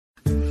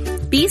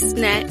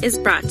BeastNet is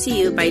brought to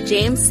you by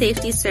James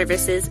Safety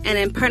Services and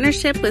in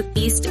partnership with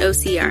Beast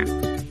OCR.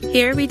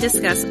 Here we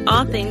discuss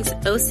all things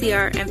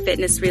OCR and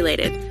fitness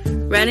related,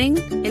 running,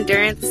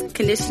 endurance,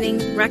 conditioning,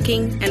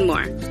 rucking, and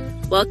more.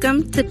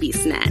 Welcome to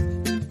BeastNet.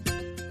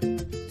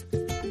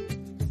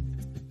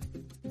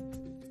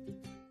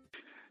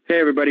 Hey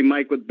everybody,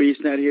 Mike with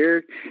BeastNet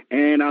here,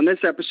 and on this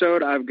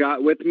episode I've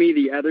got with me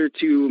the other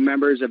two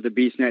members of the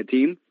BeastNet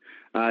team,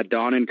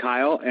 Dawn and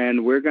Kyle,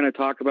 and we're going to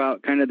talk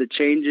about kind of the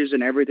changes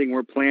and everything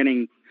we're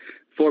planning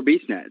for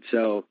BeastNet.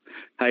 So,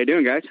 how you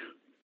doing, guys?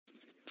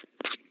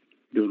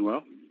 Doing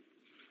well.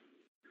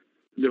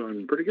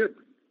 Doing pretty good.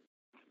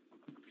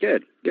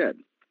 Good.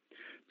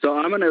 So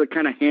I'm going to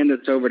kind of hand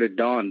this over to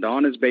Dawn.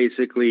 Dawn is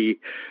basically,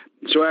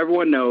 so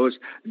everyone knows,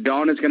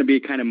 Dawn is going to be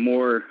kind of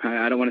more,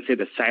 I don't want to say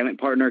the silent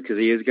partner because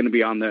he is going to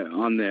be on the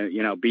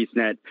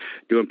BeastNet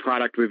doing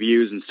product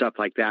reviews and stuff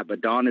like that.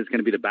 But Dawn is going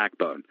to be the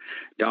backbone.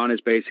 Dawn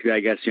is basically, I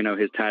guess,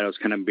 his title is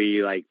going to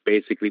be like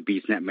basically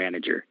BeastNet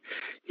manager.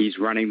 He's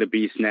running the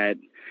BeastNet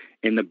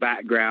in the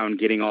background,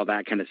 getting all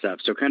that kind of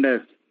stuff. So kind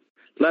of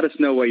let us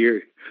know what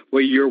you're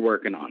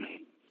working on.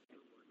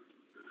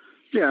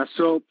 Yeah,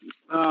 so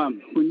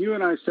when you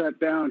and I sat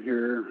down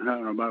here, I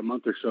don't know, about a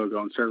month or so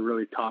ago and started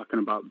really talking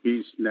about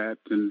BeastNet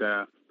and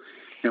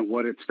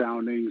what its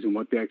foundings and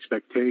what the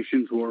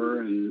expectations were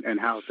and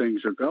how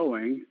things are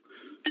going,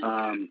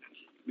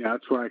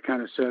 that's where I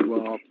kind of said,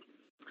 well,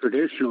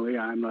 traditionally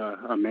I'm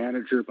a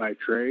manager by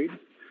trade.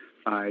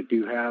 I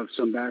do have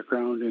some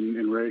background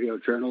in radio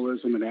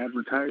journalism and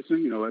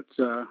advertising.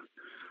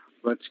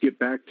 Let's get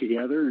back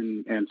together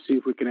and see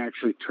if we can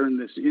actually turn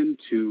this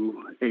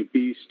into a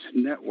Beast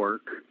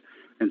network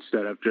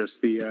instead of just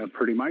the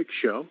Pretty Mike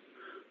show.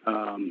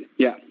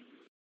 That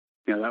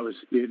was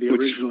the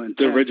original intent.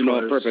 The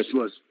original purpose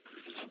was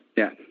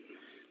to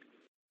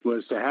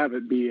have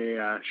it be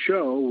a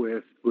show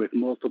with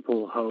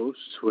multiple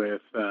hosts,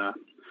 with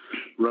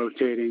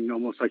rotating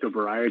almost like a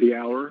variety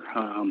hour.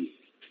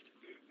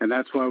 And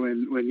that's why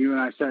when you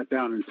and I sat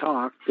down and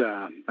talked,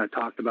 I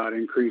talked about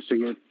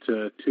increasing it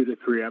to 2 to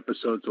 3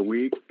 episodes a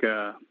week.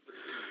 A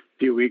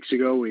few weeks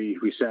ago,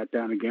 we sat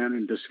down again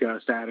and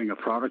discussed adding a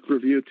product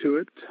review to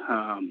it,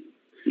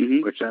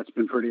 which that's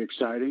been pretty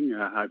exciting.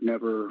 I've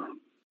never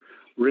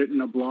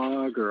written a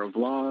blog or a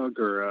vlog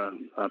or a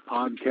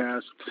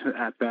podcast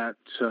at that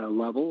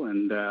level.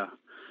 And the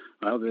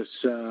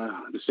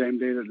same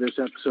day that this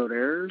episode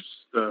airs,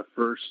 the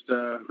first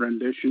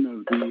rendition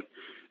of the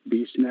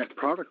BeastNet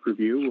product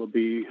review will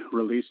be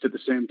released at the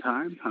same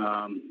time.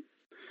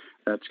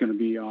 That's going to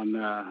be on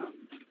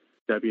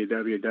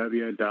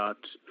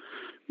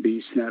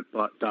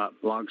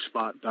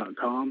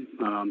www.beastnet.blogspot.com.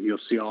 You'll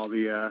see all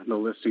the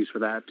listings for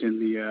that in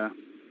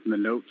the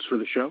notes for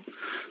the show.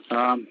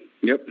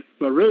 Yep.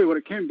 But really, what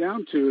it came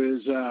down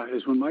to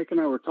is when Mike and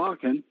I were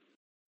talking,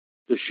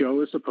 the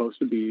show is supposed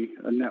to be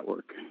a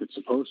network. It's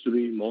supposed to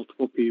be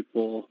multiple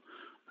people,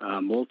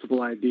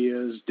 multiple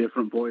ideas,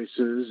 different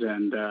voices,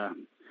 and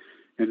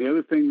the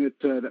other thing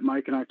that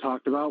Mike and I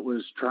talked about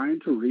was trying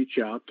to reach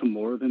out to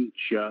more than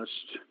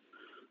just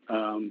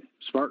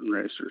Spartan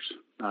racers.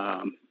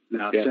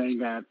 Saying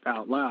that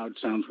out loud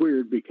sounds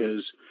weird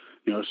because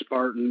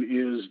Spartan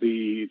is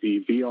the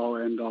be all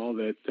end all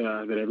that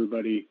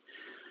everybody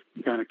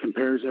kind of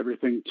compares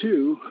everything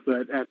to.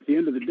 But at the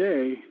end of the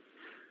day,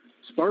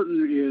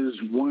 Spartan is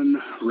one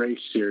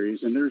race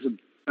series, and there's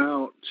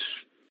about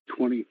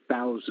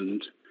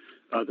 20,000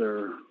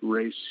 other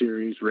race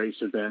series,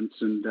 race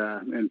events,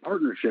 and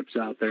partnerships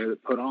out there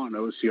that put on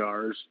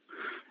OCRs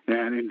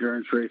and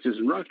endurance races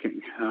and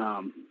rucking.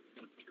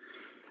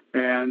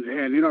 And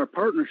in our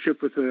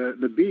partnership with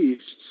the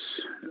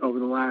Beasts over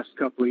the last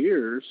couple of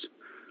years,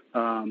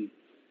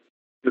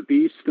 the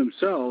Beasts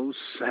themselves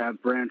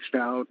have branched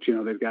out.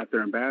 They've got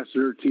their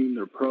ambassador team,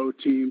 their pro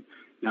team.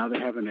 Now they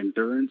have an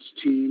endurance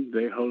team.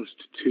 They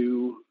host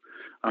 2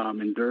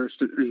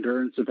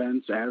 endurance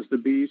events as the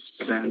Beasts,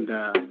 and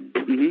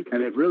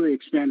they've really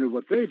expanded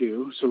what they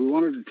do. So we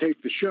wanted to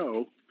take the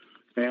show,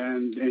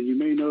 and you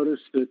may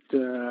notice that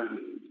I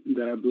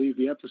believe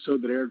the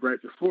episode that aired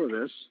right before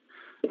this,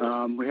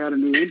 we had a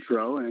new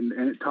intro, and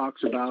it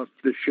talks about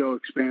the show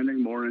expanding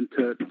more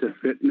into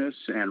fitness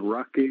and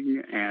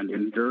rucking and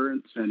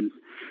endurance and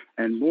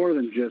more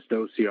than just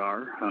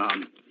OCR.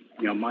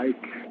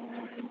 Mike,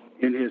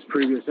 in his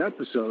previous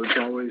episodes,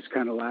 always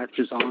kind of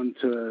latches on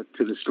to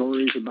the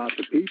stories about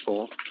the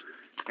people.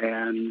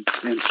 And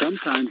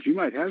sometimes you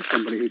might have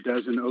somebody who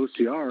does an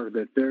OCR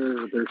that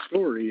their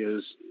story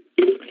is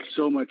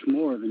so much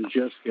more than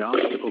just the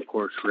obstacle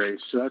course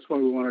race. So that's why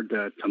we wanted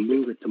to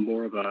move it to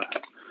more of a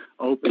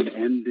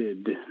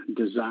open-ended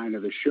design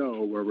of the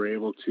show where we're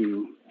able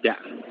to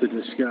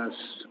discuss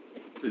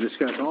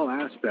all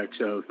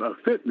aspects of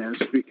fitness,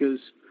 because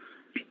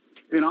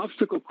an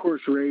obstacle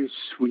course race,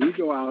 when you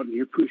go out and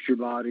you push your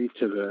body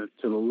to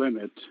the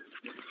limit,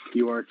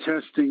 you are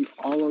testing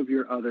all of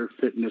your other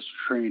fitness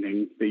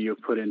training that you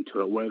put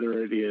into it,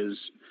 whether it is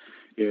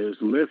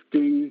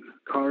lifting,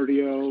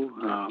 cardio,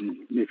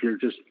 if you're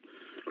just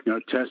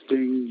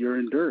testing your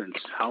endurance.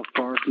 How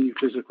far can you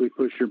physically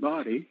push your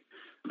body?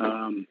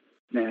 And,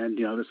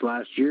 this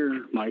last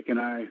year, Mike and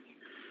I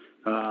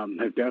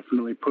have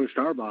definitely pushed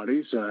our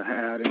bodies,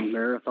 adding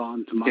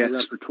marathon to my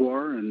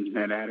repertoire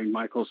and adding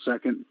Michael's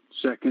second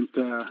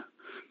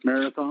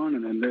marathon.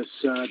 And then this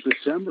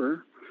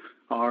December,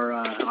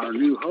 our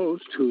new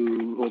host,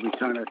 who will be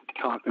kind of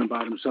talking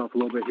about himself a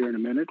little bit here in a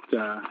minute,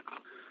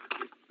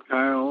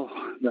 Kyle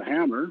the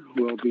Hammer,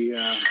 will be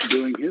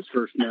doing his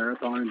first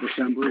marathon in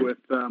December with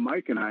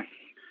Mike and I.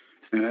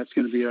 And that's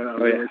going to be a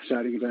really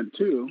exciting event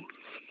too.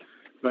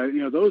 But,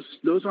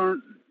 those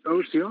aren't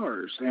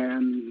OCRs.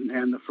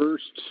 And the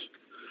first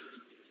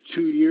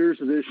 2 years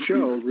of this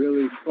show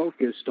really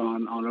focused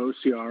on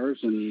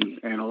OCRs and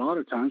a lot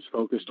of times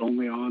focused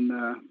only on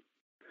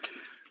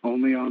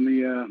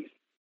the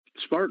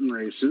Spartan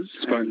races.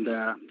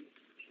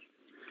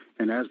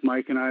 And as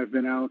Mike and I have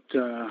been out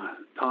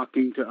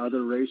talking to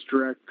other race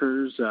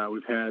directors,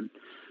 we've had,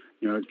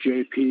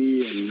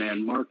 JP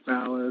and Mark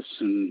Ballas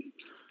and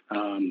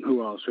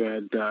who else? We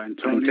had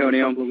Antonio a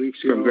couple of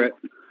weeks ago. From Grit.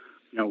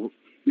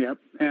 Yep.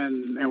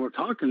 And we're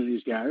talking to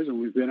these guys,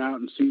 and we've been out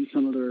and seen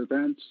some of their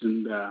events,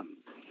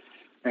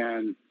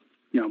 and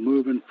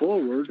moving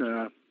forward,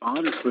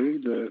 honestly,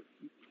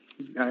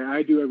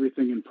 I do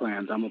everything in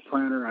plans. I'm a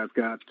planner. I've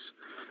got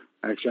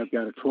a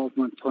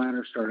 12-month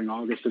planner starting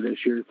August of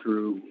this year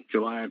through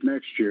July of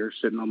next year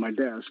sitting on my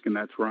desk, and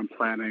that's where I'm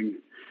planning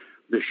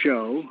the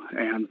show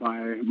and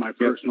my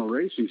personal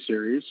racing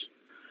series,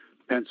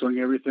 penciling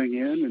everything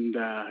in and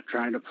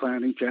trying to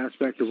plan each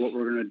aspect of what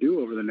we're going to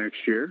do over the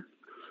next year.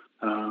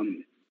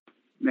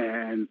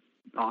 And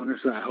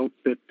honestly, I hope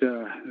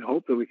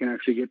that we can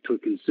actually get to a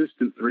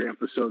consistent 3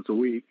 episodes a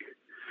week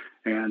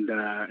and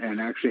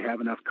actually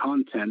have enough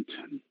content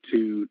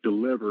to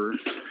deliver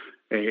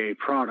a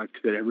product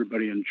that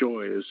everybody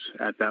enjoys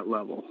at that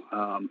level.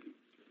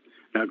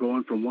 Now,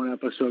 going from 1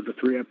 episode to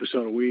 3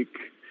 episodes a week,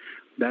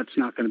 that's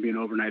not going to be an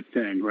overnight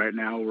thing. Right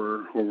now,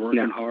 we're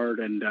working hard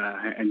and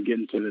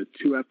getting to the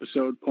 2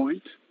 episode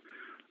point.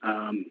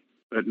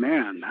 But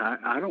man,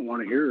 I don't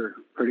want to hear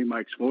Pretty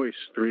Mike's voice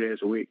 3 days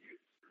a week.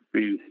 I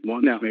mean,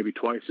 once, maybe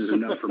twice is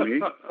enough for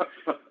me.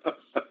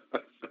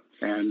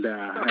 And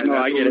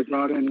I get it.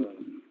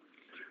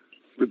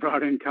 We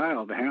brought in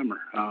Kyle the Hammer.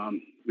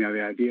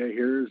 The idea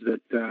here is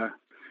that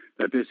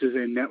this is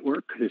a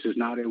network. This is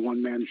not a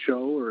one-man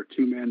show or a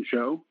two-man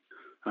show.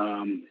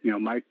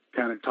 Mike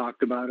kind of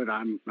talked about it.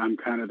 I'm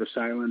kind of the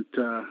silent,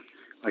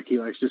 like he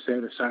likes to say,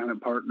 the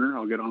silent partner.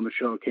 I'll get on the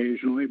show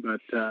occasionally,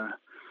 but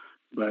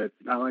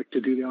I like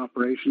to do the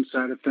operations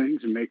side of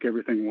things and make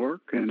everything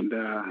work and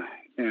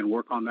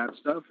work on that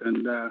stuff.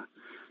 And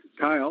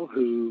Kyle,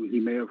 who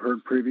you may have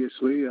heard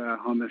previously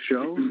on the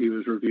show, he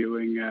was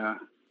reviewing a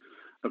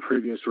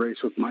previous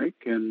race with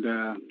Mike and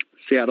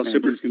Seattle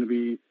Super. He's going to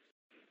be,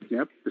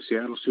 the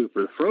Seattle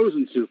Super, the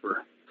Frozen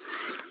Super.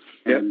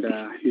 Yep. And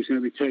he's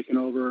going to be taking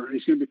over.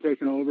 He's going to be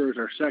taking over as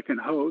our second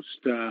host.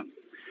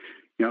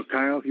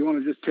 Kyle, if you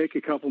want to just take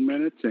a couple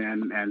minutes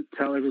and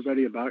tell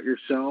everybody about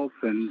yourself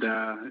and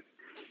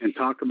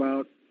talk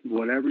about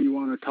whatever you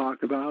want to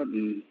talk about,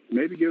 and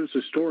maybe give us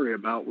a story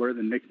about where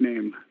the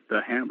nickname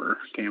the Hammer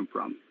came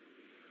from.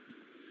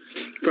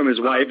 From his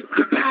wife.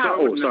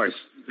 Oh, sorry.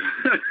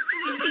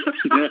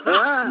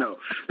 No,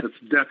 that's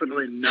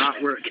definitely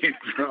not where it came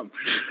from.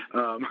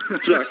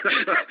 Sorry.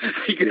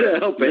 You couldn't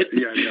help it.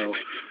 Yeah, no.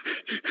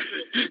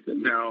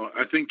 No,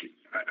 I think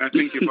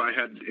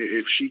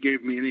if she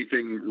gave me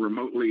anything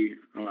remotely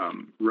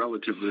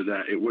relative to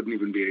that, it wouldn't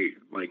even be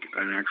like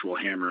an actual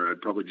hammer.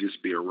 It'd probably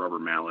just be a rubber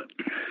mallet.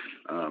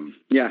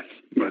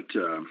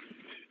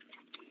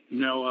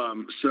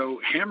 No,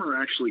 so hammer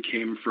actually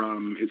came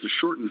from, it's a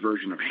shortened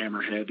version of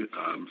hammerhead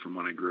from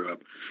when I grew up.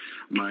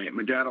 My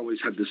dad always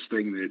had this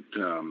thing that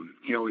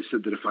he always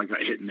said that if I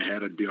got hit in the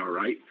head, I'd be all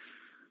right.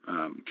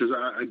 Because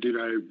I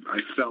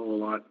fell a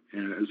lot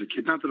as a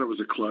kid. Not that I was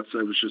a klutz.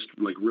 I was just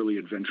like really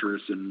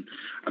adventurous, and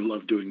I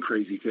loved doing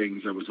crazy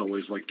things. I was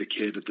always like the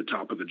kid at the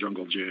top of the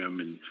jungle gym,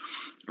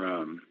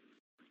 and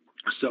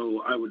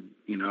so I would,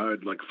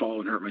 I'd like fall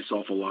and hurt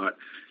myself a lot.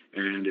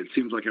 And it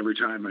seems like every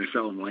time I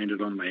fell and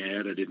landed on my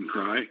head, I didn't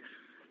cry.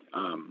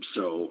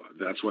 So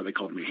that's why they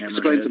called me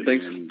Hammerhead.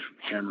 And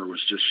Hammer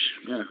was just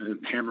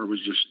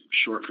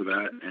short for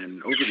that.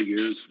 And over the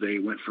years, they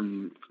went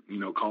from,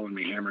 calling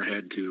me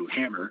Hammerhead to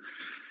Hammer.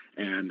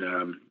 And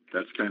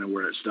that's kind of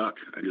where it stuck.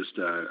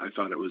 I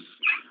thought it was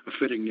a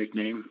fitting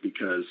nickname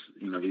because,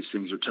 these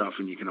things are tough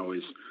and you can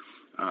always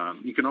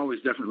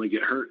definitely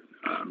get hurt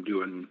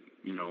doing,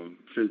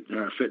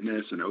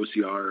 fitness and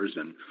OCRs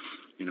and,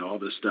 all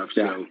this stuff.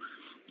 Yeah. So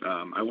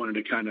I wanted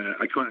to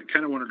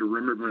wanted to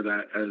remember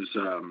that as,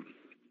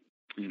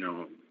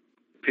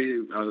 pay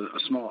a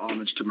small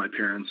homage to my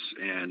parents,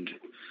 and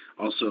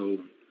also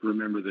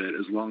remember that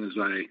as long as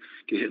I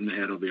get hit in the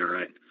head, I'll be all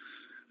right.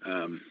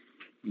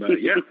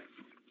 But yeah,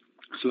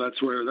 so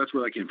that's where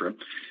that came from.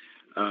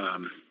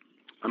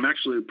 I'm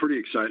actually pretty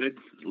excited,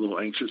 a little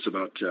anxious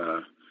about,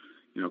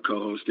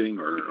 co-hosting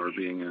or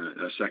being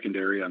a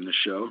secondary on this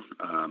show,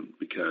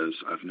 because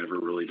I've never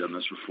really done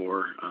this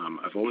before.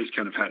 I've always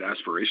kind of had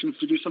aspirations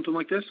to do something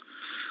like this,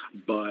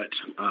 but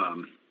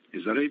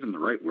is that even the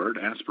right word,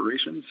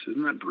 aspirations?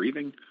 Isn't that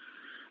breathing?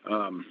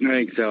 I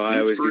think so. I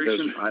always get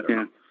those. I don't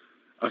know.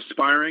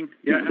 Aspiring.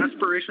 Yeah,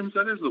 aspirations,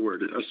 that is the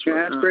word.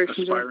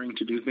 Aspiring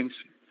to do things.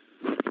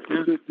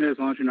 Yeah. As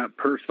long as you're not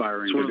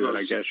perspiring to do it,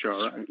 I guess you're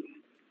all right.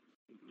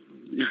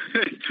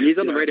 He's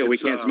on the radio. We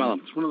can't smell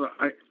him. It's one of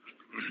the...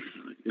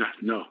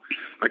 no,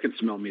 I can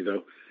smell me,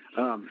 though.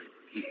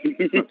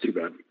 Not too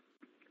bad.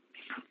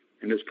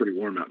 And it's pretty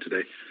warm out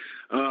today.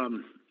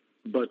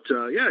 It's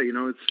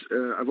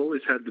I've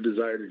always had the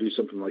desire to do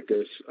something like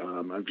this.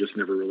 I've just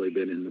never really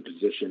been in the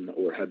position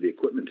or had the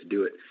equipment to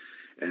do it.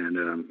 And,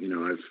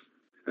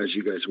 as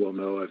you guys well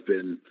know, I've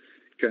been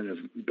kind of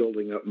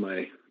building up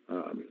my,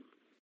 my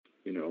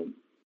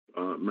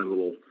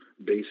little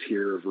base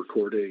here of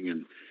recording,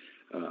 and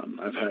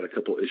I've had a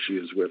couple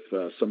issues with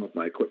some of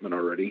my equipment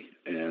already,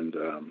 and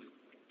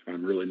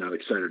I'm really not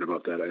excited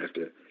about that. I have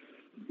to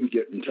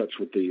get in touch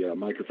with the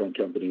microphone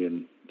company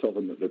and tell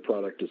them that their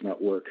product does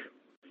not work.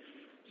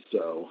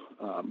 So,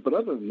 but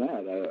other than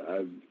that,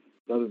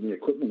 other than the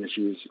equipment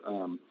issues,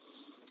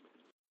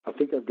 I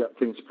think I've got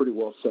things pretty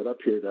well set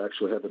up here to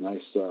actually have a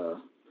nice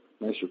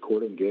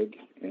recording gig,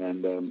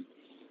 and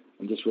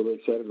I'm just really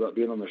excited about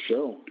being on the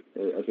show.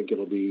 I think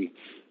it'll be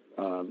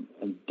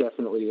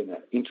definitely an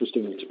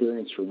interesting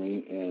experience for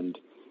me, and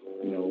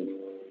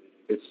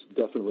it's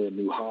definitely a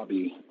new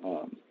hobby.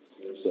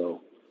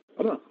 So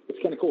I don't know, it's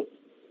kind of cool.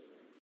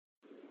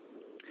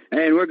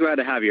 And we're glad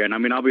to have you. And I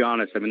mean, I'll be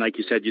honest. I mean, like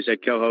you said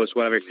co-host,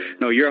 whatever.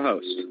 No, you're a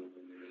host.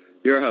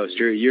 You're a host.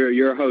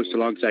 You're a host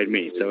alongside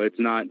me. So it's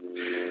not.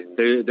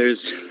 There's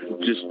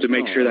just to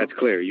make sure that's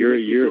clear. You're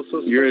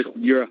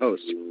a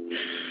host.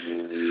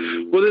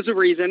 Well, there's a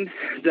reason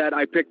that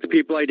I picked the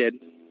people I did.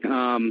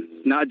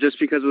 Not just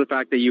because of the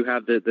fact that you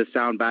have the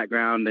sound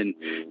background and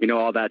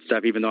all that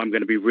stuff. Even though I'm going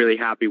to be really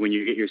happy when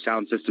you get your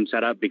sound system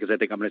set up, because I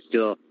think I'm going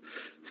to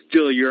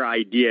steal your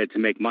idea to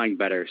make mine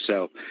better.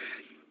 So,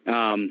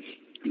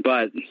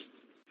 but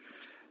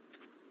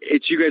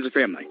it's you guys are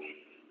family.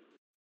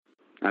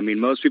 I mean,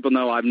 most people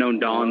know I've known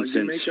Dawn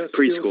since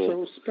preschool.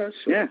 So special.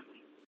 Yeah.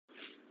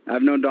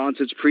 I've known Dawn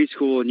since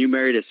preschool, and you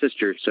married his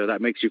sister, so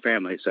that makes you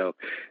family. So,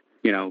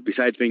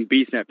 besides being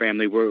BeastNet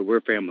family, we're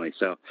family.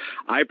 So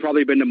I've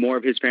probably been to more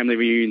of his family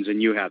reunions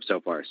than you have so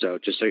far. So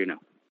just so you know.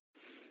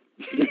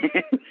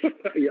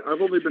 Yeah,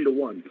 I've only been to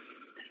one.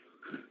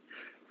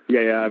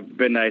 Yeah, I've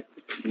been, I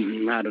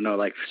don't know,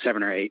 like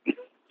 7 or 8.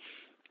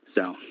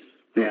 So.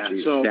 Yeah.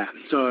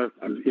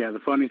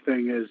 The funny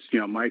thing is,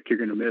 Mike, you're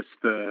going to miss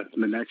the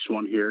next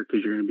one here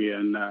because you're going to be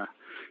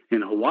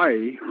in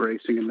Hawaii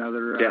racing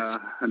another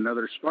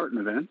Spartan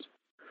event.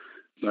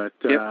 But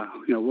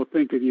we'll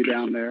think of you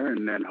down there,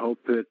 and then hope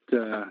that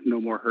no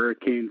more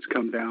hurricanes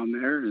come down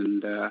there.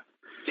 And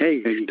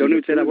hey, don't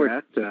even say that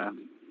word.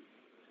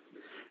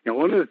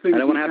 One of the things I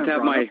don't want to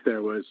have my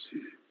there was.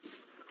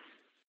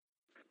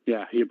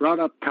 Yeah, you brought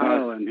up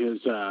Kyle and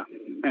his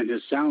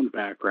sound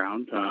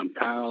background.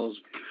 Kyle's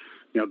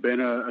been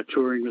a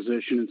touring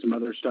musician and some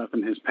other stuff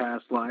in his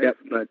past life. Yep.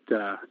 But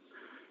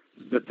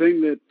the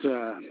thing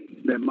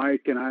that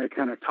Mike and I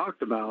kind of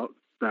talked about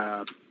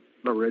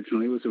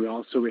originally was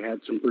we had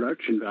some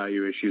production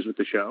value issues with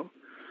the show,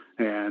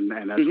 and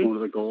that's one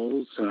of the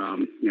goals.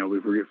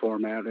 We've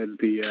reformatted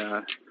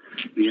the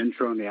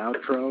intro and the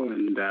outro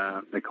and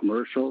the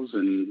commercials,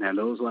 and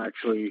those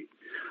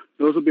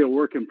will be a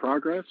work in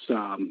progress.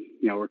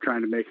 We're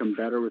trying to make them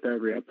better with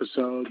every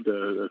episode.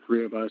 The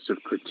three of us have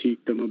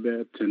critiqued them a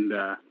bit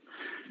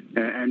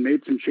and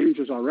made some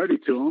changes already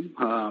to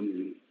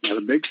them.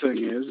 The big thing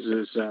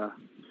is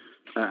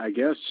I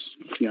guess,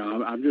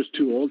 I'm just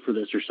too old for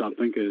this or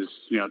something, because,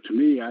 to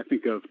me, I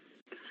think of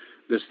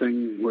this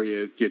thing where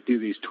you do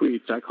these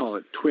tweets. I call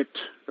it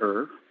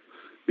Twitter,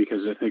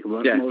 because I think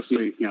about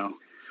mostly,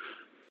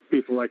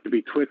 people like to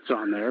be twits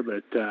on there,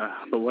 but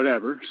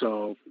whatever.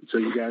 So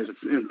you guys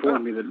have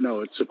informed me that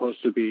no, it's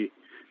supposed to be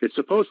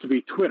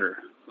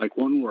Twitter, like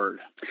one word.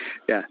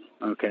 Yeah.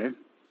 Okay.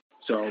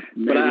 So,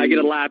 but I get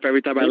a laugh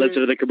every time I listen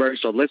to the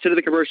commercial. Listen to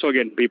the commercial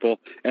again, people,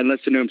 and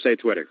listen to him say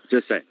Twitter.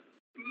 Just say.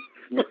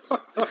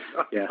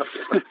 Yeah.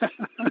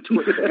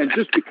 And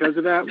just because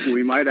of that,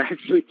 we might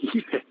actually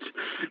keep it.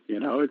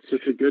 It's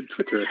just a good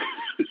Twitter.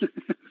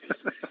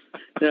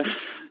 Yeah.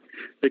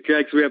 It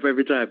cracks me up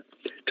every time.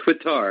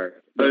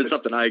 Twitter. There's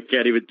something I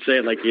can't even say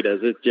it like he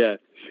does. Yeah.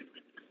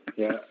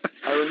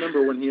 I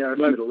remember when he asked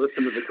me to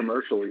listen to the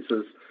commercial, he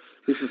says,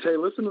 hey,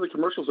 listen to the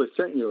commercials I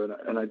sent you.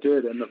 And I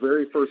did. And the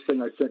very first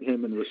thing I sent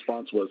him in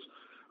response was,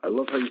 I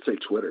love how you say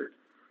Twitter.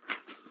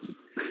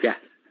 Yeah.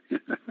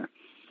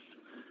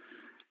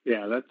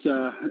 Yeah, that's,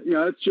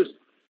 it's just,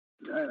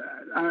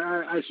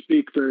 I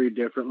speak very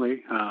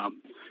differently.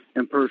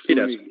 And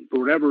personally, for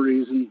whatever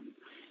reason,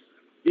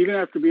 even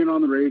after being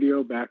on the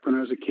radio back when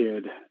I was a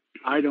kid,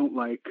 I don't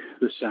like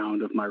the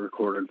sound of my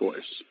recorded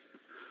voice.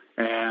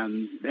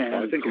 And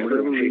I think for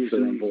whatever everyone hates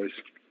their own reason, voice.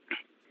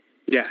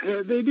 Yeah,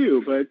 they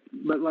do, but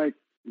like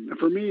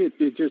for me,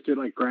 it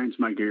like grinds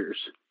my gears.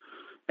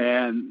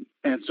 And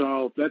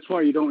so that's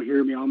why you don't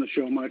hear me on the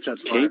show much.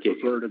 That's why I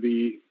prefer to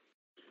be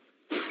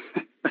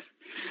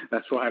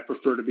that's why I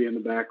prefer to be in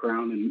the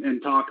background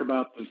and talk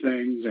about the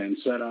things and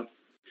set up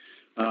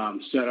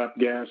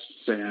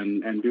guests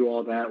and do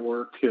all that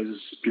work, because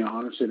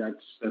honestly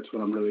that's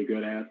what I'm really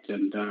good at,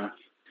 and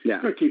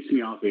it keeps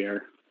me off the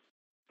air.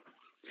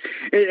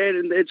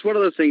 And it's one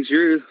of those things.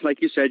 You're,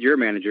 like you said, you're a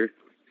manager.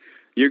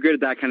 You're good at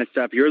that kind of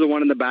stuff. You're the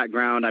one in the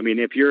background. I mean,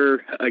 if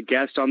you're a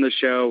guest on the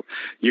show,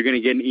 you're going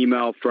to get an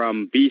email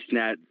from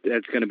BeastNet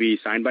that's going to be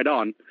signed by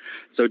Dawn.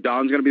 So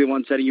Dawn's going to be the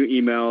one sending you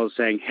emails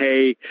saying,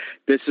 hey,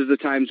 this is the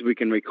times we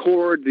can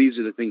record. These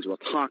are the things we'll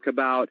talk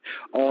about,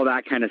 all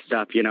that kind of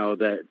stuff,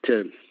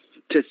 to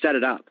set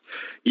it up.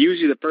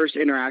 Usually the first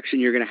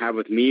interaction you're going to have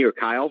with me or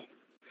Kyle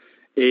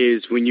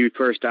is when you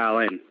first dial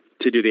in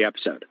to do the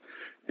episode.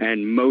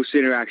 And most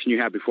interaction you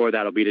have before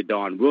that will be to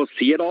Dawn. We'll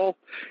see it all.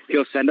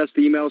 He'll send us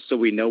the emails so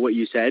we know what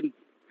you said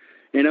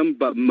in them,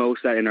 but most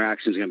of that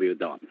interaction is going to be with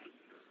Dawn.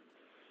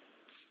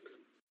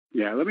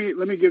 Yeah, let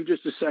me give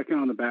just a second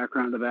on the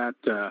background of that.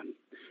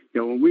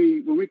 When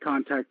we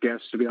contact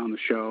guests to be on the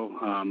show,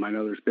 I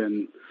know there's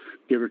been,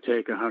 give or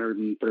take,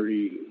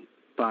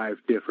 135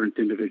 different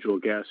individual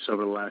guests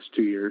over the last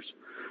 2 years,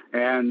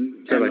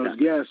 and those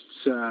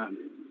guests,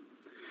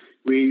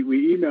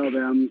 we email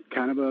them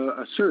kind of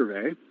a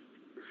survey.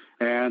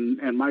 And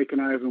Mike and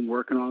I have been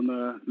working on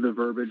the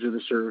verbiage of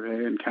the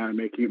survey and kind of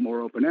making it more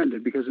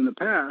open-ended, because in the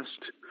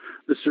past,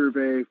 the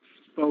survey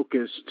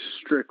focused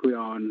strictly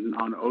on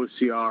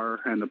OCR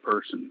and the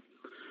person.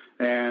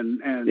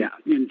 And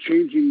in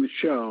changing the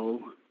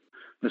show,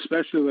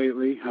 especially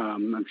lately,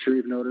 I'm sure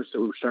you've noticed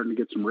that we're starting to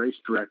get some race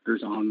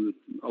directors on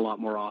a lot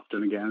more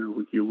often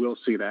again. You will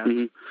see that.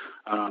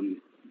 Mm-hmm.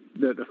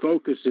 The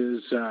focus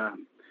is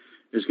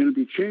going to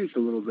be changed a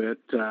little bit.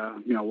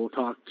 We'll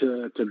talk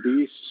to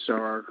Beasts,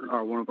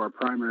 are one of our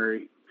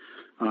primary,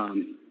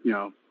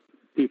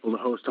 people to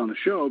host on the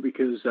show,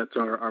 because that's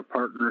our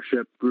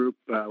partnership group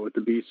with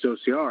the Beasts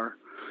OCR.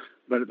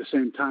 But at the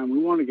same time, we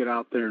want to get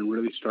out there and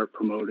really start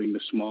promoting the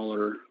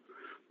smaller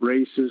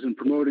races and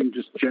promoting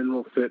just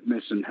general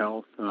fitness and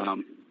health.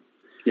 And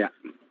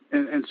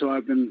so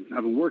I've been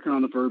working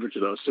on the verbiage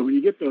of those. So when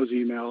you get those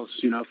emails,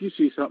 if you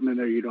see something in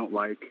there you don't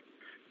like,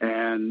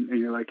 and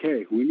you're like,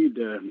 hey, we need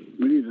to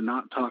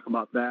not talk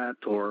about that,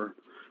 or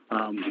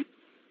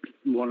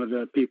one of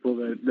the people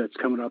that's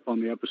coming up on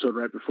the episode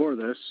right before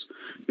this,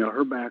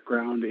 her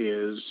background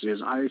is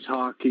ice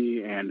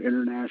hockey and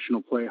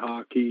international play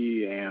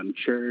hockey and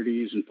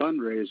charities and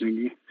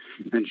fundraising,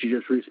 and she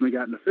just recently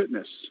got into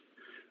fitness.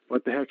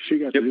 What the heck she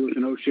got to do with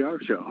an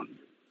OCR show?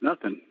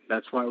 Nothing.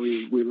 That's why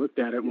we looked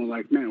at it and we're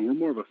like, man, we're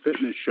more of a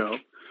fitness show.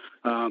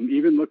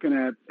 Even looking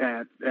at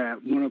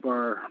one of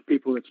our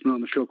people that's been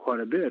on the show quite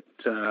a bit,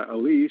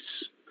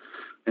 Elise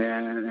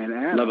and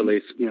Adam. Love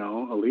Elise.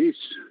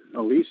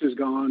 Elise is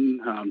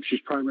gone.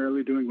 She's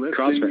primarily doing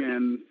lifting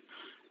CrossFit.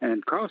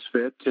 and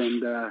CrossFit,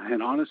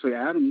 and honestly,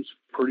 Adam's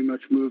pretty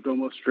much moved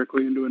almost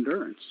strictly into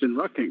endurance and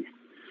rucking.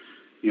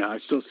 I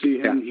still see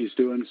him. Yeah. He's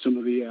doing some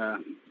of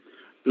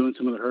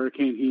the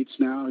hurricane heats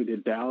now. He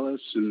did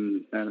Dallas,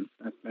 and I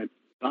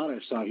thought I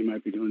saw he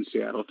might be doing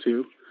Seattle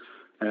too,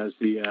 as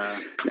the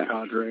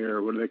cadre,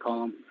 or what do they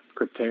call them?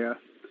 Cryptea.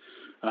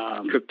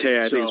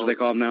 Cryptea, I think is what they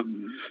call them now.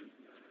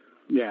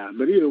 Yeah,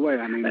 but either way,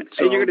 I mean... and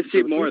you're going to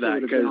see more of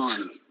that, because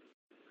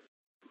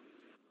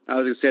I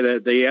was going to say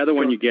that the other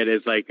one you get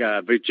is like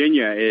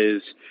Virginia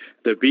is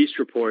the Beast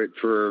Report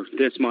for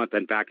this month.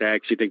 In fact, I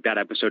actually think that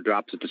episode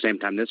drops at the same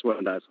time this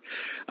one does.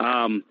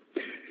 And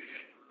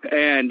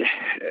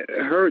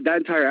that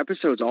entire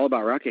episode is all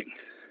about rucking.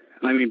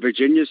 I mean,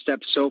 Virginia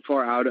stepped so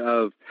far out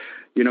of,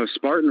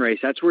 Spartan race.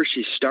 That's where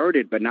she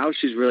started, but now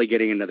she's really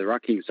getting into the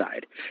rucking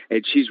side,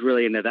 and she's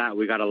really into that.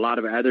 We got a lot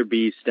of other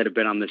beasts that have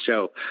been on the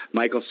show.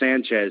 Michael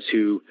Sanchez,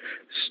 who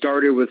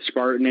started with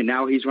Spartan, and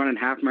now he's running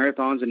half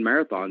marathons and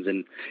marathons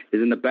and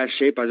is in the best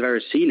shape I've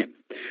ever seen him.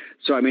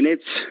 So, I mean,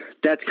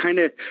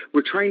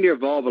 we're trying to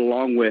evolve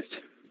along with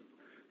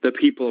the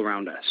people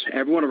around us.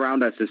 Everyone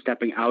around us is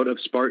stepping out of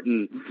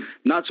Spartan,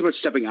 not so much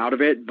stepping out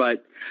of it,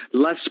 but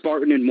less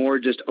Spartan and more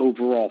just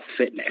overall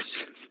fitness.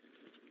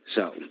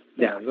 So,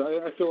 yeah.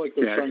 I feel like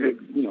they're trying to,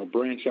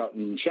 branch out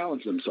and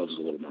challenge themselves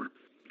a little more.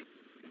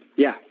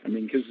 Yeah. I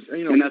mean, because,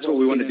 and that's what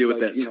we want to do with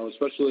this.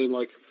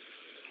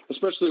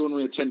 Especially when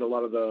we attend a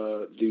lot of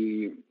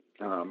the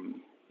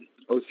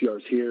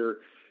OCRs here,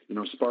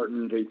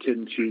 Spartan, they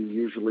tend to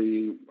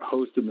usually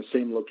host in the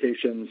same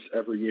locations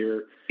every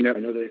year. Yep. I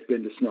know they've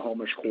been to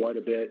Snohomish quite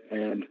a bit,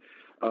 and,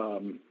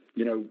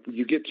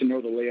 you get to know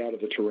the layout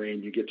of the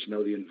terrain, you get to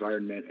know the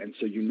environment, and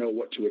so you know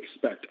what to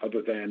expect,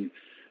 other than,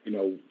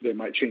 they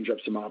might change up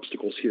some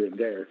obstacles here and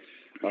there.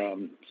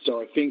 So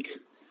I think,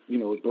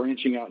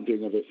 branching out and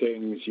doing other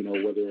things,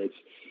 whether it's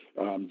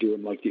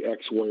doing like the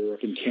X-Warrior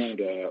up in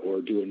Canada,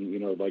 or doing,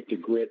 like the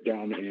Grit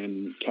down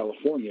in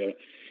California,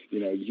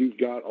 you've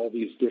got all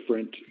these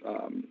different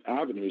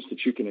avenues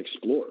that you can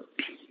explore.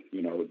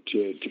 you know,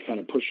 to kind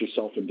of push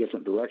yourself in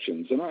different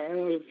directions. And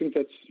I think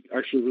that's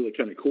actually really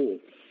kind of cool,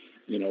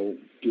 you know,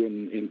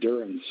 doing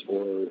endurance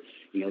or,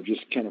 you know,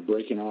 just kind of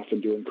breaking off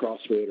and doing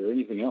CrossFit or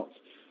anything else.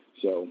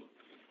 So,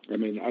 I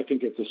mean, I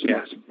think it's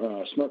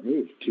a smart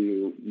move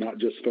to not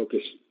just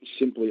focus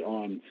simply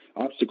on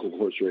obstacle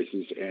course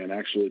races and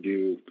actually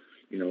do,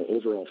 you know,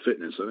 overall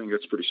fitness. I think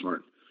that's pretty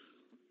smart.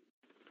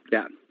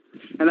 Yeah.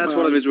 And that's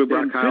one of the reasons we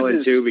brought Kyle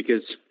in too,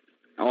 because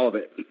all of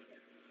it.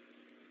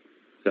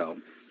 So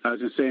I was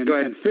going to say,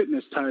 and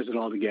fitness ties it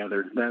all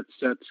together. That's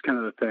kind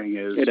of the thing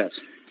is, it does.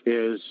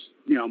 Is,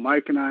 you know,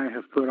 Mike and I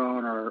have put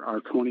on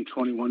our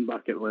 2021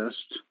 bucket list.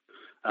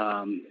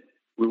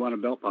 We want a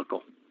belt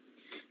buckle.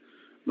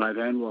 By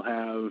then we'll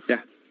have,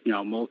 you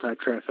know,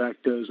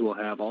 multi-trifectas. We'll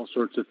have all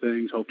sorts of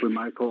things. Hopefully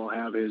Michael will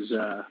have his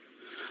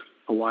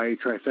Hawaii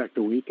trifecta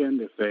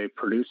weekend if they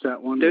produce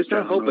that one. There's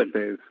no hoping.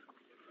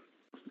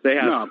 They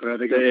have. No, but I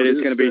think it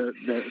is going to be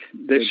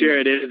this year.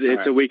 It is.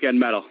 It's a weekend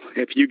medal.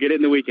 If you get it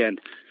in the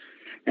weekend,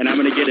 and I'm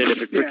going to get it if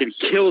it freaking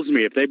kills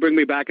me. If they bring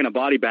me back in a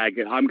body bag,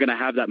 I'm going to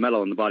have that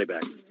medal in the body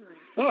bag.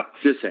 Oh,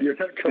 just say you're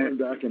not coming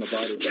back in a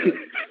body bag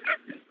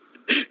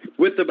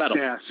with the medal.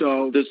 Yeah.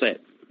 So just say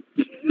it.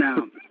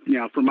 Now,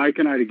 for Mike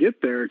and I to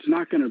get there, it's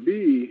not going to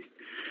be,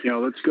 you know,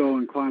 let's go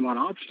and climb on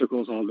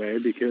obstacles all day,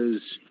 because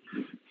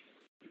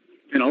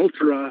an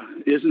ultra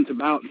isn't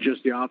about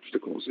just the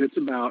obstacles. It's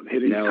about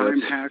hitting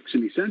time hacks,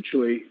 and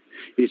essentially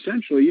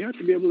you have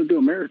to be able to do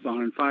a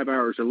marathon in 5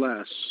 hours or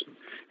less,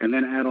 and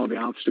then add all the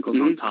obstacles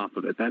on top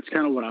of it. That's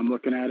kind of what I'm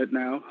looking at it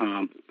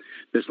now.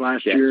 This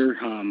last year,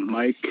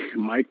 Mike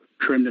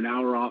trimmed an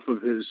hour off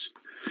of his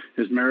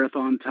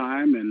marathon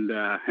time, and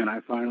I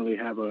finally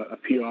have a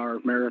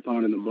PR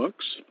marathon in the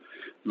books.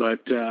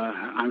 But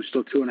I'm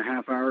still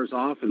 2.5 hours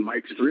off, and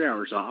Mike's 3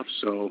 hours off.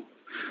 So,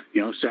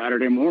 you know,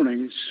 Saturday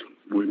mornings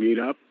we meet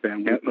up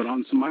and we put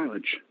on some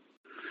mileage.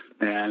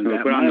 And we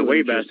put on the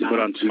weight vest and put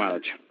on some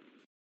mileage.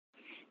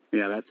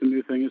 Yeah, that's a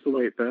new thing, is the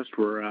weight vest.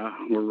 We're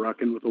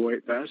rucking with the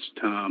weight vest.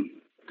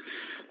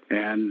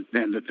 And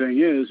the thing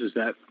is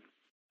that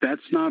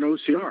that's not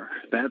OCR.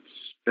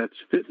 That's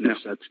fitness.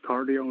 That's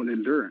cardio and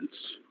endurance.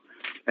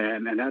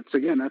 And that's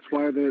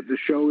why the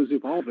show is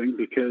evolving,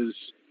 because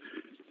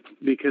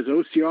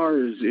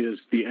OCR is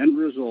the end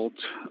result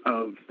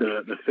of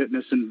the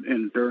fitness and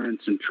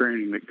endurance and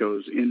training that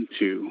goes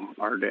into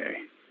our day.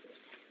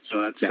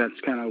 So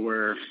that's kind of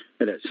where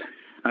it is.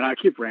 And I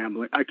keep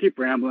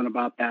rambling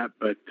about that,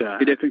 but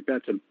I think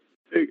that's a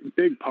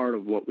big part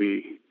of what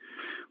we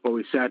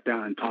sat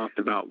down and talked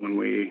about when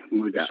we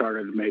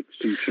started to make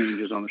some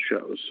changes on the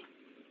shows.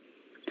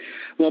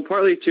 Well,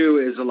 partly too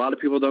is a lot of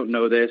people don't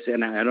know this,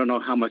 and I don't know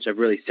how much I've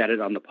really said it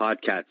on the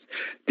podcast.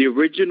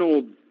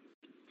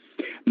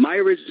 My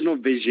original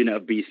vision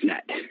of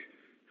BeastNet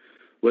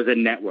was a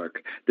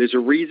network. There's a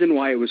reason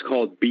why it was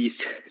called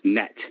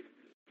BeastNet.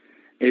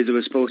 It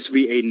was supposed to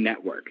be a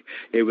network.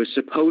 It was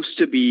supposed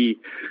to be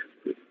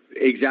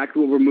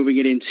exactly what we're moving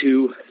it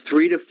into,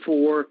 3 to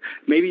 4,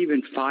 maybe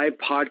even 5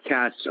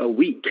 podcasts a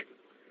week,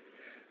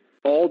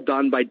 all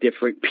done by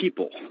different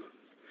people.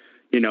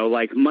 You know,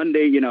 like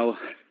Monday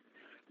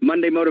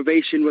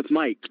motivation with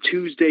Mike,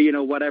 Tuesday, you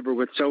know, whatever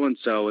with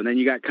so-and-so, and then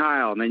you got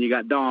Kyle, and then you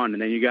got Dawn,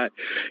 and then you got,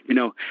 you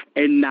know,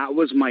 and that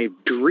was my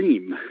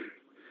dream,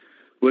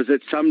 was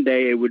that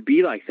someday it would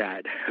be like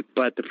that.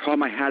 But the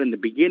problem I had in the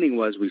beginning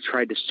was we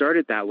tried to start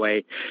it that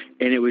way,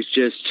 and it was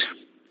just,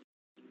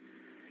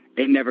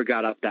 it never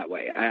got up that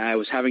way. I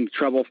was having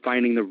trouble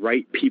finding the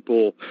right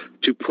people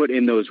to put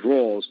in those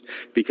roles,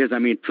 because, I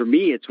mean, for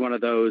me, it's one of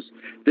those,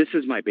 this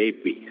is my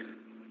baby.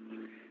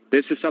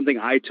 This is something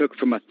I took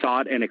from a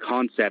thought and a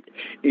concept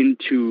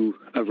into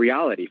a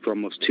reality for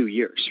almost 2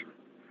 years.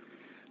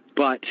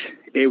 But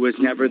it was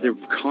never the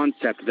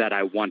concept that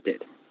I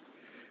wanted.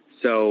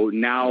 So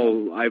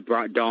now I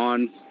brought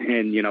Dawn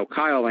and, you know,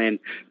 Kyle in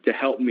to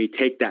help me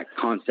take that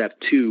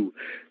concept to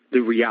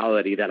the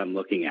reality that I'm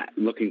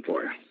looking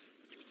for.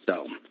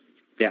 So,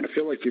 yeah. I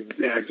feel like you've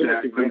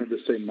wanted to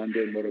say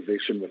Monday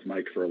motivation with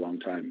Mike for a long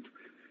time.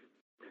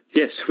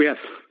 Yes, we have.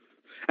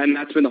 And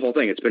that's been the whole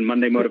thing. It's been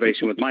Monday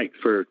motivation with Mike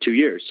for 2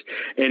 years.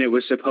 And it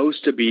was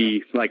supposed to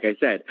be, like I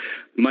said,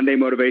 Monday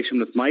motivation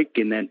with Mike,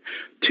 and then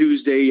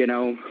Tuesday, you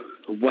know,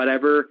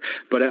 whatever.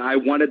 But I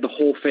wanted the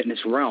whole fitness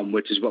realm,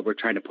 which is what we're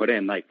trying to put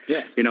in. Like,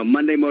 you know,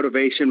 Monday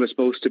motivation was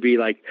supposed to be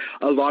like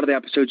a lot of the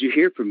episodes you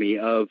hear from me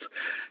of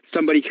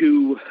somebody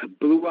who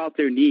blew out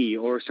their knee,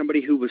 or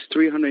somebody who was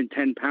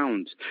 310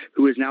 pounds,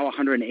 who is now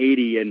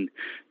 180 and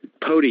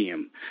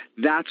podium.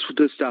 That's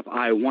the stuff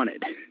I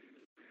wanted.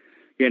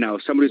 You know,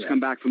 somebody who's come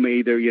back from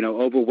either, you know,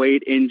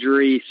 overweight,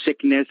 injury,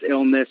 sickness,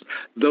 illness.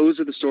 Those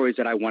are the stories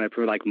that I wanted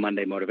for like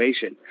Monday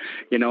motivation,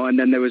 you know. And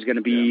then there was going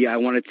to be, I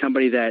wanted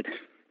somebody that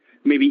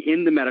maybe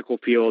in the medical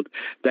field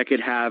that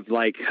could have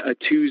like a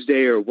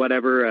Tuesday or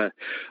whatever,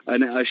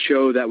 a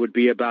show that would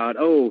be about,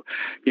 oh,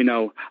 you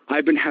know,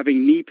 I've been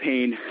having knee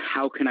pain.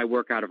 How can I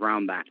work out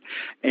around that?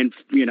 And,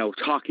 you know,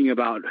 talking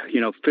about, you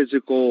know,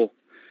 physical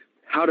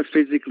how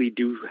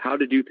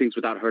to do things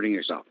without hurting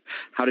yourself,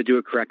 how to do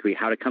it correctly,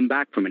 how to come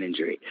back from an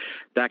injury,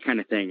 that kind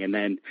of thing. And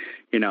then,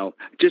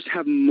 just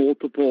have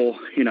multiple,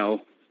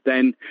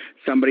 then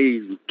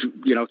somebody,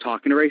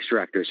 talking to race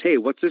directors. Hey,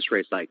 what's this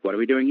race like? What are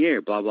we doing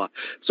here? Blah, blah.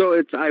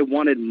 So I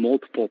wanted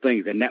multiple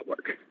things, a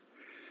network.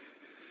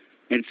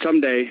 And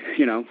someday,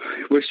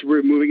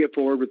 we're moving it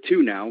forward with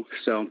 2 now.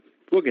 So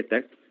we'll get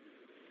there.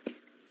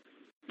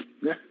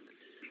 Yeah.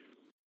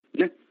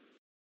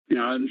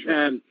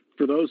 And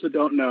for those that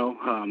don't know,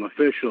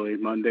 officially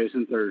Mondays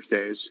and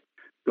Thursdays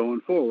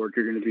going forward,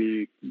 you're going to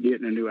be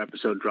getting a new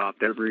episode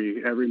dropped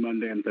every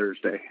Monday and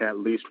Thursday, at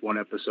least one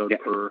episode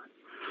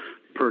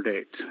per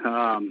date.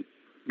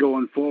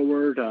 Going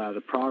forward,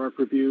 the product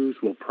reviews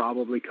will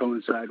probably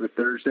coincide with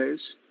Thursdays.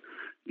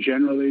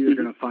 Generally, you're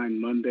going to find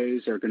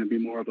Mondays are going to be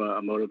more of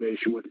a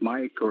motivation with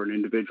Mike or an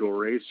individual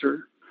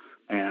racer,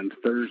 and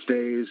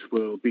Thursdays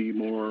will be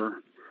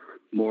more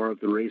of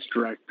the race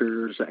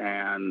directors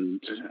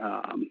and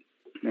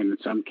in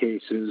some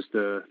cases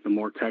the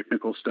more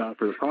technical stuff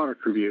or the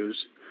product reviews.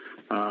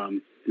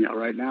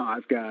 Right now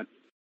I've got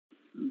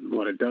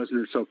a dozen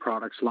or so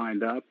products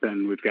lined up,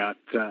 and we've got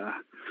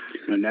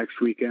next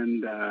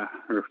weekend I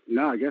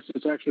guess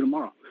it's actually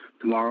tomorrow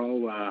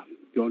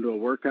going to a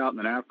workout, and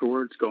then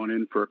afterwards going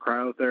in for a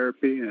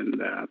cryotherapy, and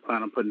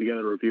plan on putting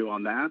together a review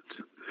on that.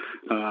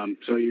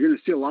 So you're going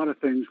to see a lot of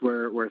things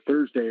where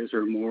Thursdays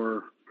are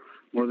more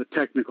the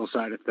technical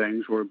side of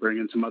things. We're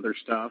bringing some other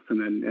stuff,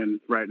 and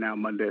right now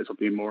Mondays will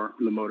be more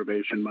the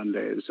motivation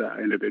Mondays,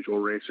 individual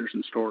racers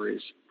and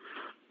stories.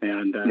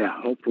 And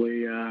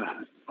hopefully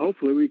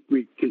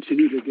we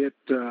continue to get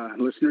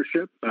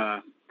listenership.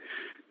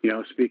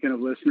 Speaking of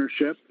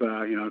listenership,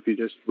 if you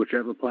just,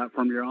 whichever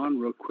platform you're on,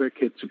 real quick,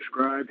 hit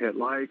subscribe, hit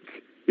like,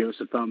 give us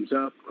a thumbs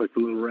up, click the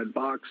little red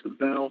box, the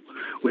bell,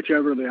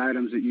 whichever of the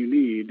items that you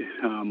need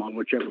on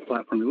whichever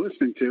platform you're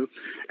listening to,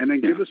 and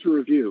then give us a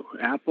review.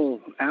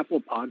 Apple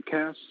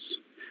Podcasts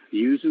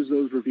uses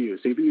those reviews.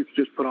 Even if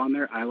you just put on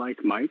there, I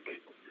like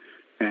Mike,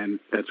 and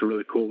that's a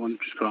really cool one.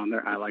 Just put on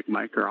there, I like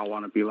Mike, or I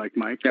want to be like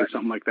Mike, or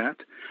something like that.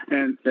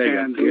 And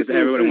because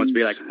everyone wants to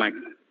be like Mike.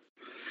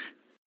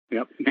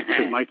 Yep,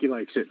 because Mikey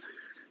likes it.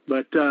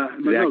 But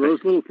no,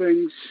 those little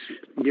things,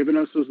 giving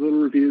us those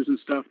little reviews and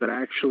stuff, that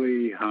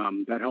actually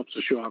that helps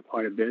the show out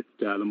quite a bit.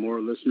 The more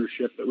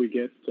listenership that we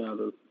get,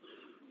 the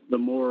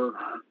more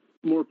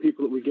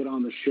people that we get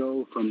on the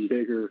show from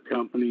bigger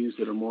companies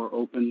that are more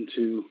open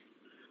to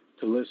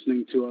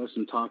listening to us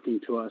and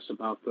talking to us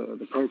about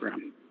the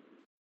program.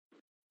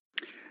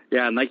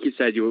 Yeah, and like you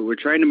said, we're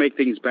trying to make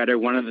things better.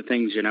 One of the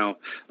things,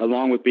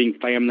 along with being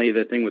family,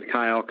 the thing with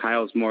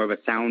Kyle's more of a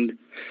sound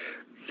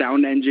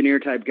engineer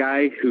type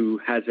guy who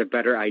has a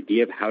better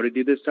idea of how to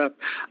do this stuff.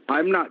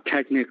 I'm not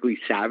technically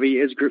savvy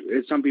as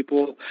some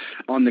people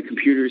on the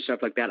computer,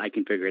 stuff like that. I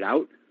can figure it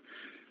out.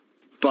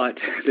 But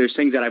there's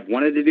things that I've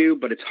wanted to do,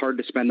 but it's hard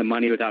to spend the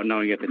money without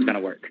knowing if it's going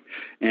to work.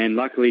 And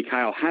luckily,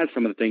 Kyle has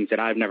some of the things that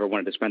I've never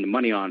wanted to spend the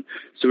money on.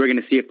 So we're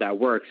going to see if that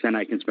works, then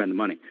I can spend the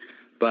money.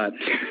 But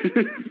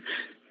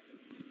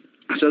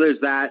so there's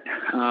that.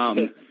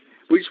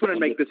 We just want to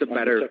make this a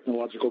better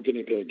technological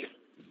guinea pig.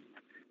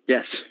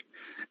 Yes.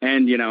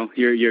 And,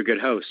 you're a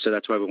good host, so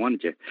that's why we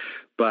wanted you.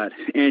 But,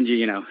 and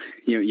you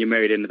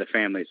married into the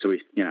family, so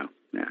we, yeah.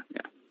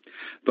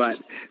 But,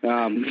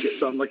 you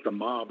sound like the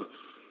mob.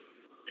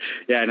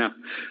 Yeah, I know.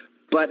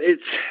 But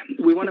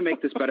we want to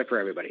make this better for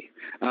everybody.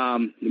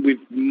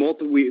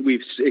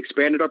 We've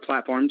expanded our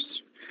platforms.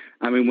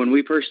 I mean, when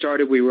we first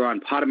started, we were on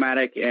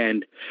Podomatic,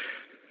 and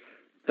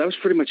that was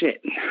pretty much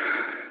it.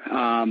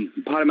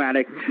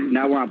 Podomatic.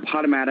 Now we're on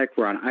Podomatic.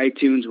 We're on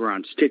iTunes. We're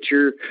on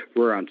Stitcher.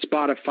 We're on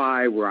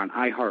Spotify. We're on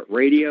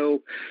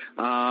iHeartRadio.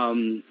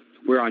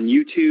 We're on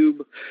YouTube.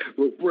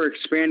 We're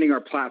expanding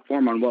our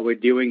platform on what we're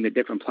doing, the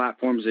different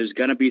platforms. There's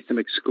going to be some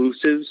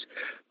exclusives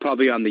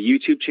probably on the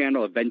YouTube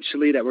channel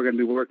eventually that we're going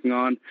to be working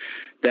on,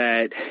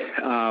 that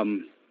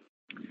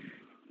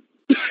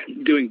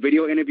doing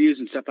video interviews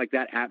and stuff like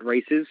that at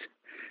races,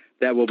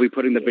 that we'll be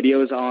putting the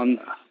videos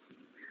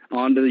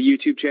onto the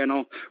YouTube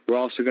channel. We're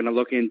also going to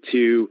look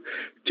into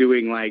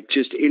doing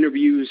just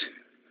interviews,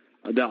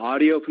 the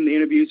audio from the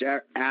interviews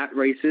at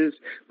races,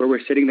 where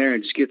we're sitting there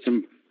and just get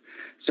some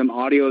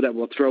audio that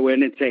we'll throw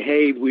in and say,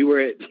 hey, we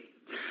were at,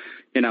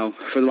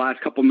 for the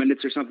last couple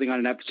minutes or something on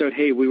an episode,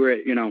 hey, we were at,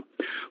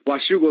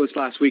 Washougal this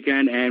last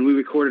weekend, and we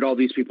recorded all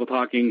these people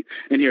talking,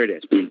 and here it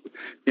is.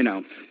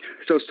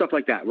 So stuff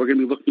like that. We're going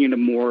to be looking into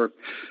more of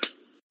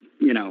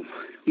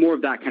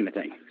that kind of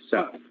thing.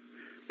 So,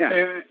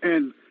 yeah.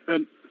 And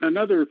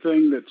another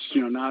thing that's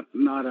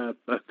not a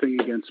thing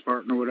against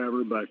Spartan or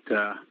whatever, but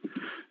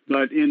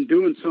in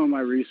doing some of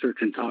my research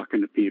and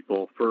talking to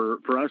people, for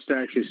us to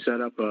actually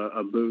set up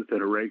a booth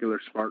at a regular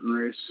Spartan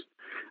race,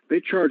 they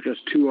charge us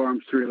 2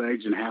 arms, 3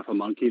 legs, and half a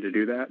monkey to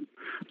do that.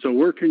 So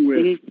working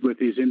with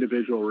these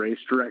individual race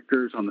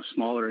directors on the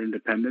smaller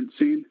independent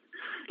scene,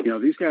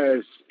 these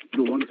guys,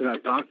 the ones that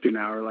I've talked to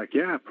now, are like,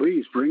 yeah,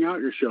 please bring out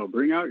your show,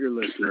 bring out your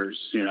listeners.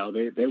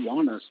 They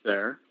want us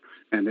there.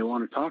 and they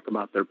want to talk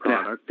about their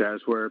product,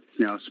 as where,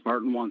 you know,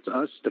 Spartan wants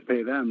us to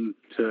pay them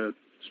to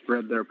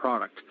spread their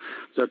product.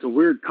 So it's a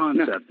weird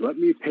concept. Let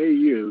me pay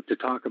you to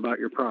talk about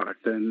your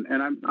product. And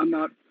I'm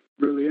not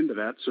really into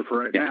that. So for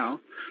right now,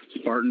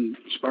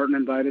 Spartan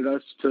invited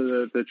us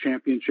to the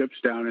championships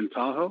down in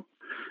Tahoe,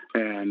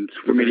 and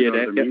for Media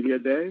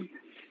Day,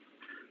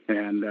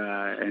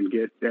 and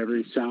get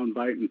every sound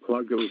bite and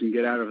plug that we can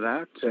get out of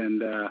that.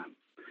 And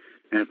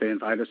if they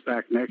invite us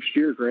back next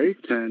year,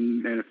 great.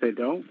 And if they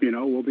don't, you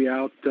know, we'll be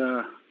out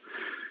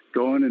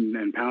going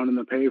and pounding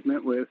the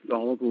pavement with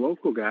all of the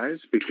local guys,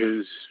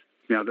 because,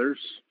 you know, there's,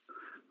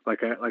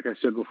 like I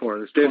said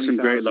before, there's some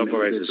great local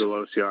races.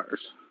 OCRs.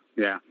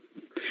 Yeah.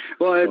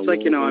 Well, it's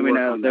like, you know, I mean,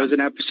 there was an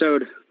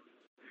episode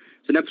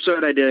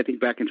I did, I think,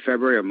 back in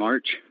February or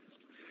March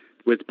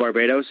with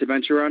Barbados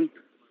Adventure Run,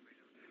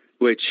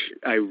 which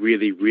I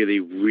really, really,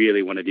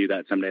 really want to do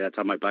that someday. That's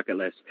on my bucket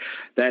list.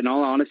 That, in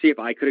all honesty, if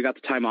I could have got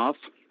the time off,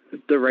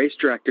 the race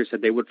director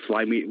said they would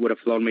have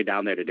flown me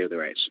down there to do the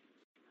race.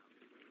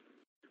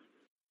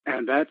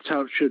 And that's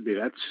how it should be.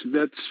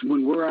 That's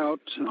when we're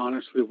out,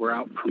 honestly, we're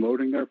out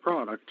promoting their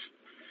product.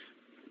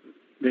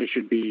 They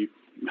should be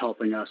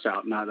helping us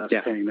out, not us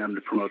paying them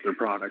to promote their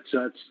product.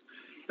 So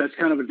that's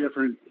kind of a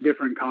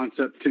different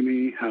concept to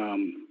me.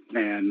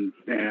 And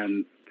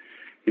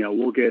you know,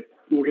 we'll get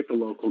the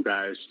local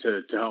guys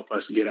to help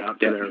us get out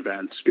to their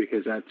events,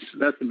 because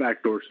that's the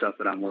backdoor stuff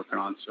that I'm working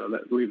on. So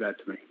leave that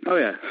to me. Oh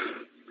yeah.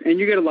 And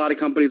you get a lot of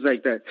companies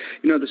like that,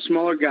 you know, the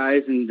smaller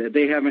guys, and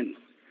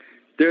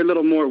they're a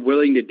little more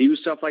willing to do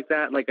stuff like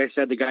that. Like I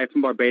said, the guy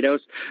from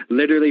Barbados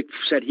literally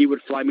said he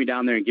would fly me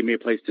down there and give me a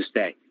place to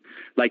stay.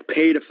 Like,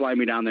 pay to fly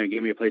me down there and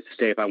give me a place to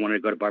stay if I wanted to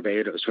go to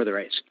Barbados for the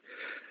race.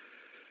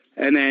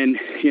 And then,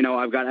 you know,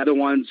 I've got other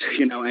ones,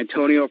 you know,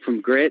 Antonio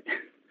from Grit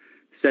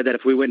said that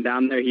if we went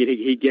down there,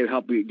 he'd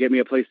help give me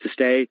a place to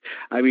stay.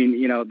 I mean,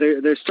 you know,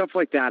 there's stuff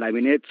like that. I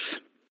mean,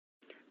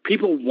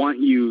 people want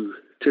you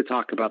to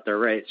talk about their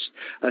race,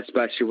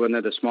 especially when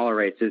they're the smaller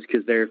races,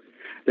 because they're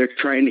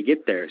trying to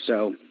get there.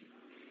 So,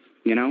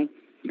 you know,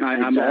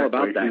 I'm all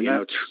about that.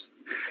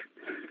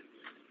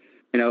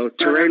 You know,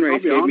 Terrain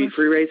Race gave me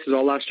free races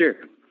all last year.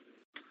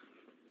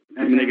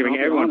 I mean, they're giving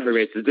everyone free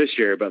races this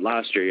year, but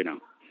last year, you know,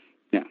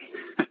 yeah.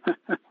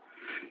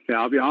 Yeah,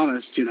 I'll be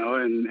honest, you know,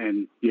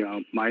 and you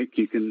know, Mike,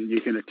 you can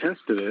attest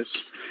to this.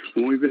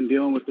 When we've been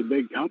dealing with the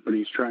big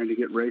companies trying to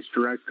get race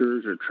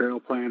directors or trail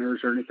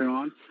planners or anything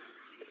on,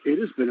 it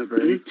has been a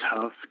very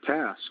tough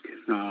task.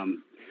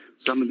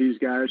 Some of these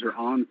guys are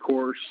on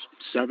course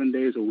 7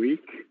 days a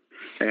week,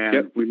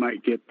 and we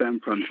might get them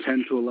from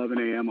 10 to 11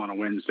 a.m. on a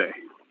Wednesday.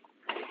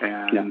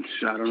 And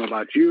I don't know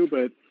about you,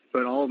 but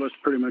all of us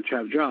pretty much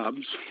have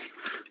jobs.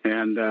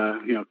 And,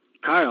 you know,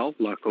 Kyle,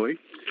 luckily,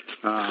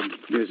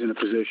 is in a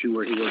position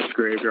where he works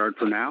graveyard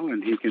for now,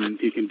 and he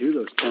can do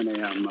those 10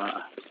 a.m.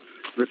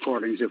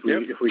 Recordings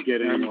if we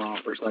get any more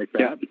offers like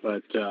that.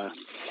 But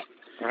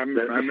I'm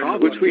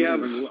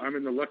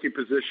in the lucky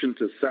position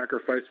to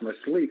sacrifice my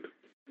sleep.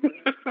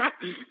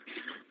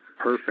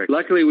 Perfect.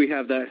 Luckily, we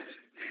have that.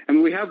 I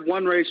mean, we have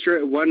one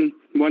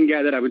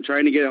guy that I've been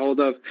trying to get a hold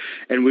of,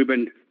 and we've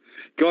been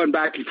going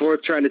back and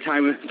forth trying to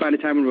find a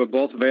time when we're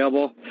both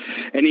available.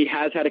 And he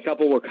has had a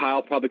couple where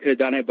Kyle probably could have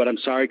done it, but I'm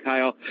sorry,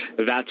 Kyle,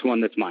 that's one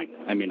that's mine.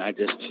 I mean, I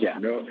just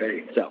No,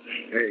 hey. So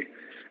hey,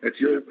 it's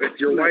your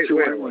white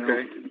whale,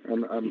 okay?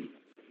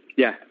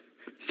 Yeah.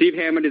 Steve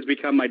Hammond has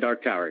become my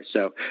Dark Tower,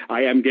 so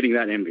I am getting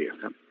that interview.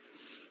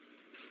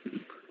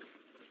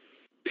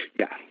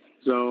 Yeah.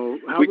 So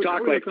we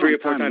talk like 3 or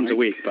 4 times a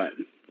week, but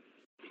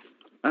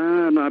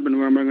no, I've been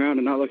roaming around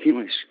and not looking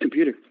at my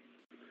computer.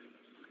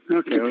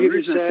 Okay, well, the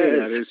reason I say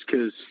that is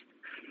because,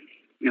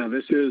 you know,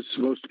 this is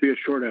supposed to be a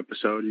short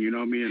episode, and you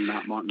know me and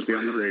not wanting to be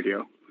on the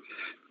radio.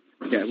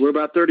 Yeah, we're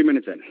about 30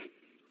 minutes in.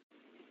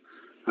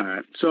 All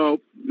right, so,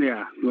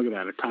 yeah, look at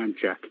that, a time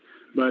check.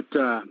 But,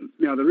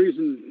 you know, the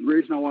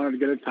reason I wanted to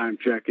get a time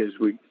check is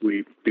we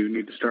do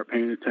need to start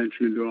paying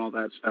attention and doing all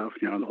that stuff,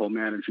 you know, the whole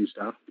managing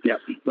stuff. Yep.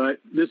 But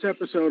this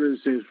episode is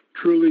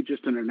truly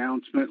just an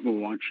announcement. We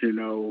want you to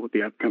know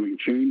the upcoming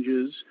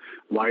changes,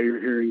 why you're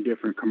hearing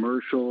different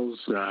commercials,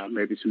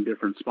 maybe some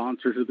different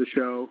sponsors of the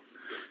show,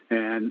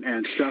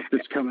 and stuff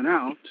that's coming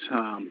out.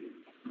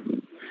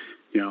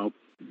 You know,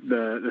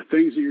 the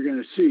things that you're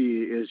going to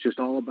see is just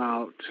all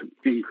about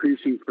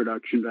increasing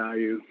production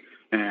value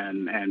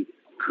and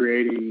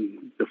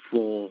creating the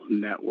full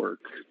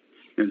network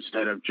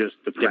instead of just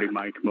the Pretty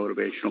Mike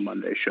Motivational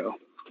Monday show.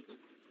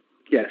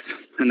 Yes,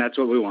 and that's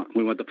what we want.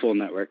 We want the full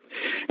network.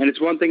 And it's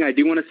one thing I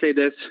do want to say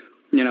this,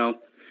 you know,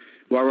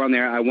 while we're on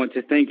there, I want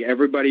to thank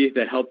everybody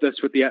that helped us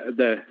with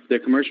the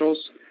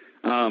commercials.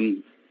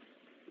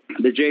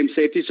 The James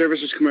Safety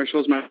Services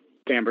commercials, my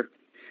Amber.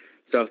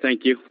 So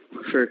thank you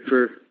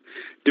for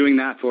doing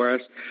that for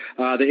us.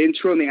 The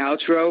intro and the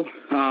outro,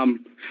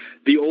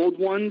 the old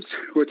ones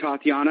were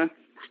Tatiana.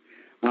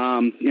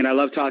 And I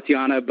love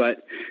Tatiana,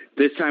 but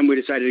this time we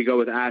decided to go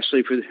with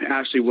Ashley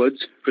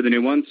Woods for the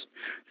new ones.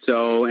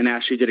 So, and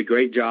Ashley did a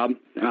great job.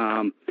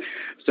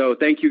 So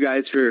thank you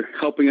guys for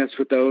helping us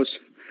with those,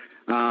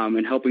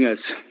 and helping us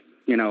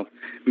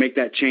make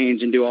that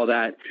change and do all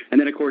that. And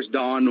then, of course,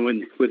 Don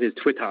with his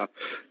Twitter.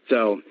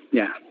 So,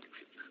 yeah.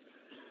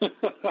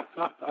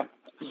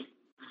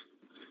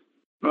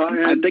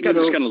 I think I'm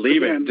just going to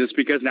leave it just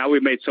because now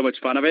we've made so much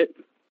fun of it.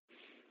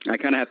 I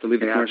kind of have to leave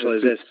the commercial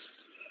as this.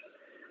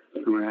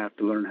 I'm going to have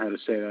to learn how to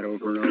say that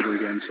over and over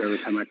again. So every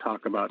time I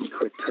talk about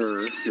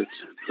Twitter, it's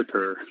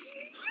Twitter.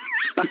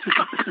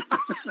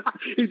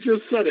 He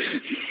just said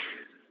it.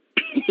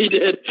 He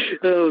did.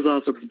 That was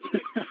awesome.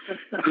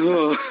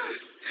 Oh.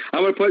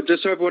 I'm going to put,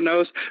 just so everyone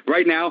knows,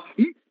 right now,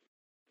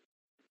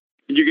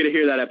 you're going to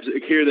hear that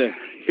episode,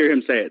 hear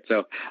him say it.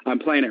 So I'm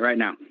playing it right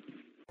now.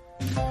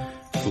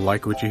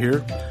 Like what you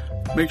hear?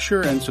 Make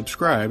sure and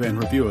subscribe and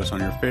review us on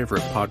your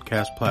favorite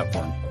podcast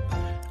platform.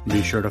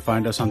 Be sure to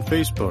find us on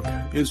Facebook,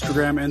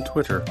 Instagram, and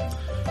Twitter.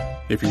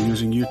 If you're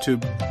using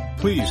YouTube,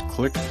 please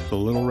click the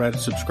little red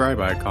subscribe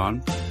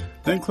icon,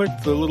 then click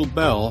the little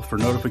bell for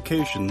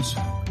notifications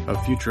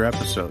of future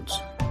episodes.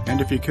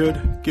 And if you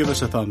could, give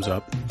us a thumbs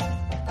up.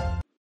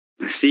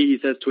 See, he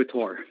says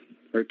Twitter.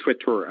 Or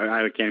Twitter.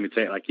 I can't even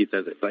say it like he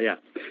says it, but yeah.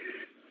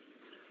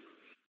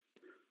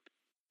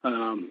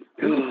 I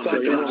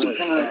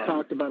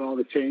talked about all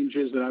the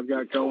changes that I've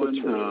got going.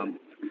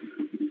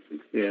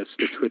 Yes,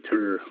 the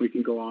Twitter. We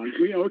can go on.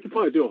 We can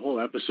probably do a whole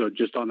episode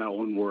just on that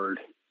one word.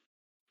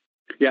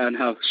 Yeah, and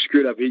how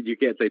screwed up you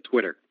can't say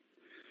Twitter.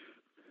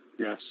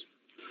 Yes.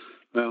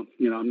 Well,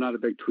 I'm not a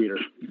big tweeter.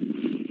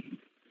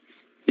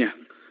 Yeah.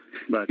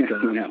 But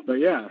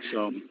yeah,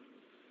 so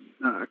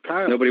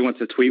Kyle. Nobody wants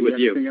to tweet with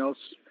you. Anything else?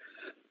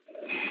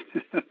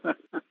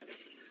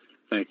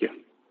 Thank you.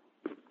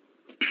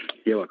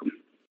 You're welcome.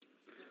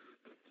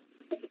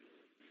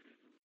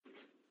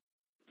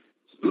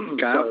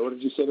 Kyle? Sorry, what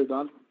did you say there,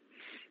 Don?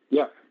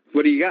 Yeah.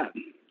 What do you got?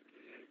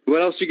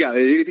 What else you got?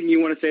 Anything you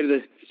want to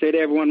say to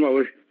everyone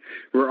while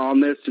we're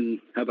on this and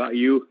about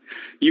you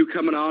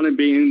coming on and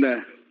being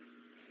the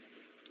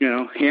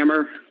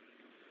Hammer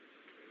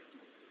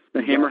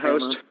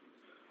host?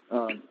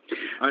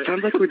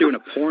 Sounds like we're doing a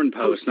porn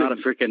post, not a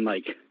freaking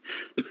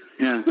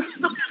yeah.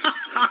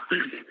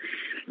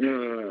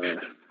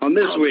 On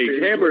this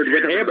week, Hammered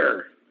with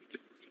Hammer.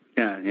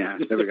 Yeah,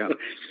 there we go.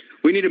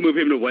 We need to move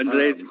him to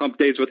Wednesdays, Hump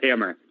Days with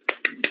Hammer.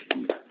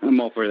 I'm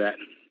all for that.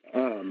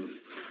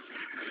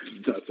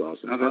 That's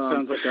awesome. That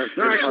sounds like our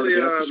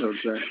episodes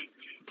there.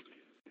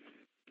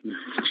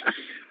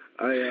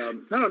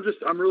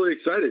 I'm really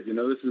excited.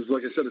 This is,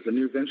 like I said, it's a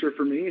new venture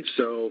for me.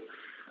 So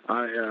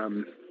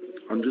I'm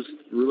just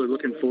really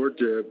looking forward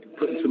to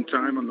putting some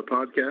time on the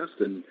podcast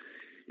and,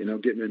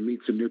 getting to meet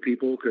some new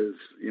people. Cause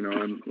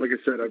I'm, like I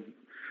said,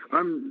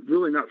 I'm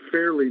really not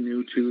fairly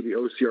new to the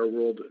OCR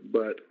world,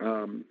 but,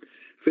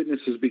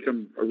 fitness has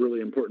become a really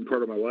important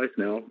part of my life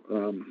now.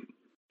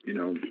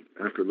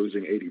 After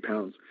losing 80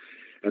 pounds,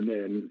 and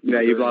then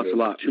you've lost a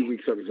lot. 2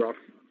 weeks I was off.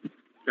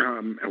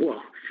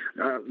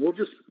 We'll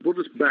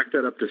just back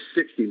that up to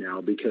 60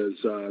 now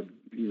because the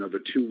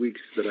 2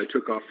 weeks that I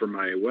took off for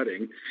my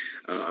wedding,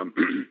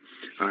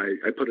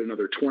 I put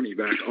another 20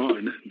 back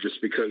on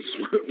just because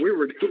we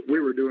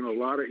were doing a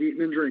lot of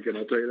eating and drinking.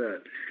 I'll tell you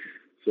that.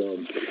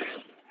 So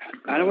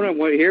I don't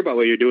want to hear about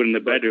what you're doing in the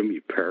bedroom,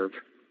 you perv.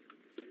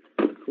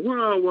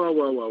 Whoa.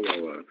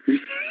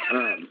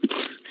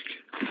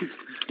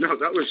 No,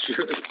 that was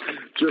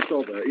just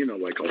all the,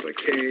 all the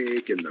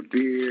cake and the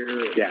beer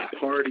and the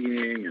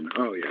partying and,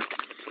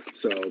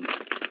 So,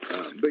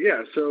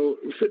 so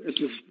fitness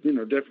has,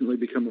 definitely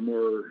become a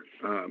more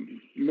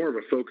of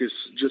a focus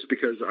just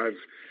because I've,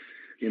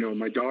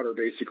 my daughter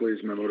basically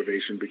is my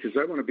motivation because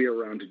I want to be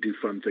around to do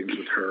fun things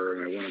with her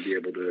and I want to be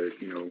able to,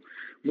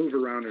 move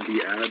around and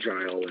be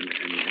agile and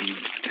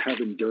have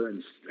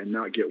endurance and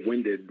not get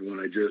winded when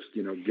I just,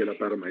 get up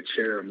out of my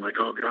chair. I'm like,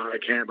 oh God, I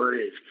can't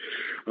breathe.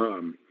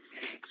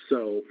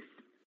 So,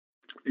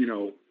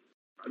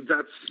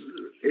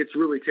 it's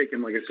really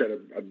taken, like I said,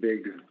 a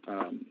big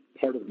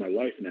part of my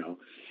life now.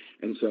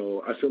 And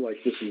so I feel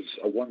like this is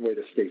one way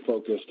to stay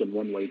focused and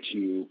one way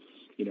to,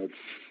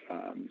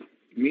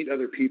 meet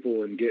other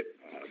people and get,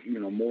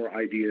 more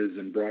ideas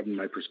and broaden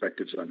my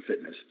perspectives on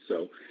fitness.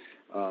 So,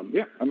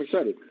 I'm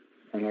excited.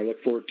 And I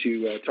look forward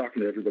to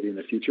talking to everybody in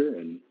the future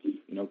and,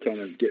 kind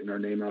of getting our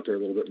name out there a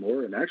little bit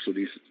more and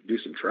actually do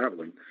some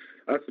traveling.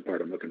 That's the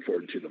part I'm looking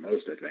forward to the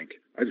most, I think.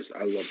 I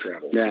love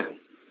travel. Yeah. So.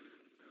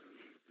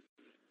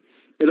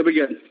 It'll be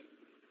good.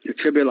 It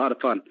should be a lot of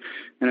fun.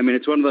 And,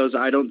 it's one of those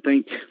I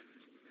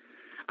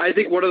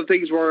think one of the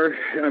things where,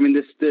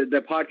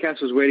 the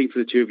podcast was waiting for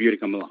the two of you to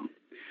come along.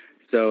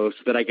 So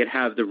that I could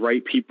have the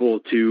right people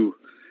to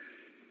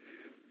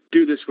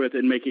do this with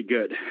and make it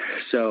good.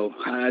 So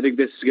I think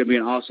this is going to be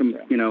an awesome,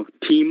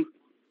 team,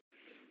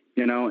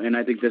 and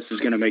I think this is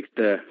going to make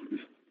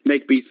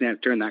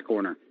BSnap turn that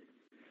corner.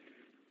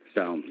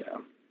 So,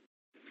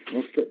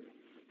 that's good.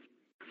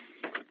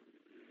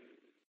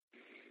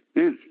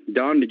 Yeah.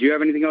 Don, did you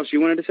have anything else you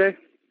wanted to say?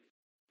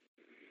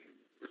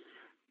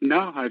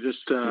 No, I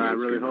just, I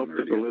really hope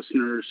that the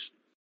listeners,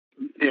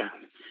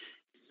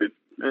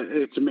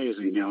 it's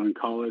amazing. In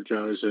college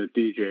I was a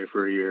DJ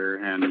for a year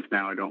and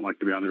now I don't like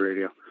to be on the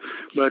radio,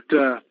 but,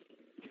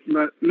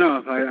 But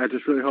no, I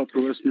just really hope the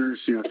listeners,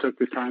 took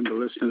the time to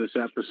listen to this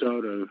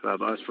episode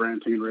of us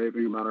ranting and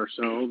raving about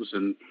ourselves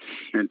and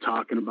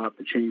talking about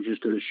the changes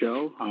to the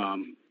show.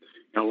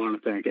 I want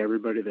to thank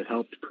everybody that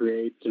helped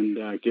create and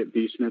get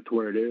BeastNet to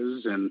where it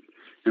is, and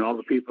all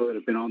the people that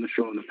have been on the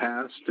show in the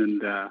past,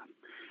 and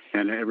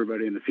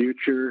everybody in the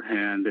future.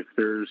 And if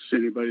there's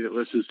anybody that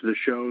listens to the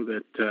show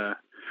that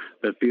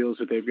feels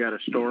that they've got a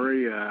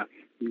story,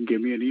 give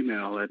me an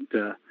email at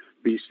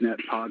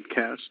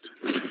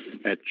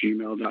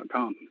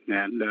beastnetpodcast@gmail.com,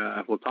 and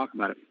we'll talk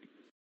about it.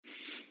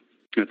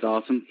 That's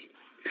awesome.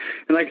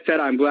 And like I said,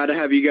 I'm glad to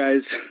have you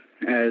guys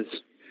as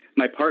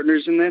my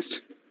partners in this.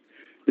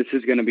 This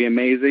is going to be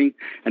amazing.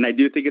 And I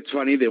do think it's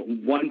funny that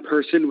one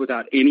person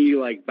without any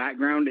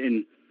background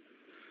in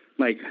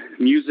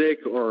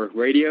music or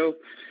radio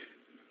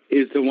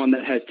is the one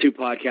that has 2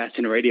 podcasts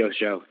and a radio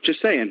show.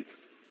 Just saying.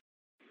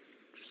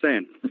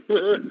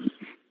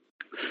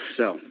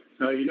 So.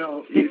 You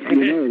know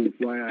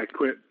why I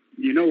quit.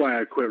 You know why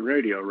I quit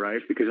radio,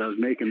 right? Because I was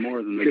making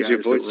more than the guys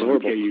that were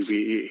on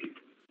KUBE.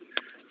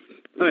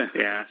 Oh,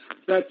 yeah,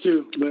 that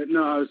too. But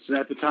no, I was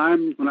at the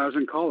time when I was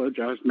in college,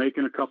 I was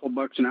making a couple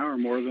bucks an hour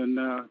more than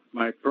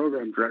my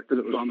program director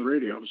that was on the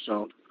radio.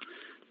 So,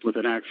 with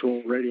an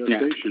actual radio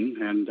station,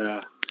 and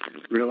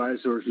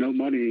realized there was no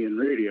money in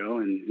radio,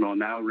 and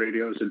now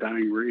radio is a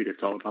dying breed.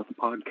 It's all about the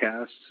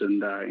podcasts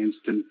and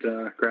instant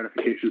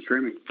gratification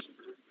streaming.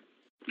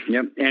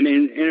 Yep, and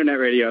in internet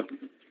radio,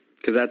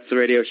 because that's the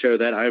radio show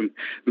that I'm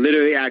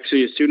literally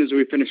actually, as soon as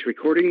we finish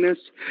recording this,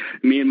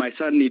 me and my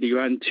son need to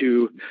run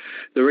to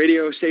the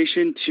radio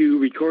station to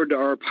record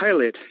our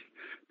pilot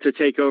to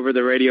take over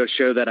the radio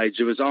show that I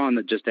was on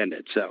that just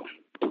ended. So,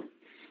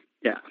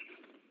 yeah.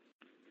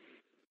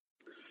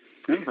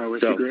 I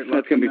wish you great luck.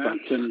 That's going to be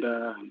fun. And,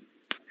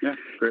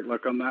 great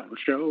luck on that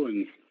show.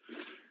 And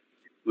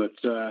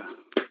let's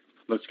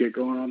get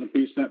going on the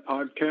BeastNet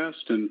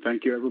podcast. And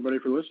thank you, everybody,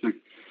 for listening.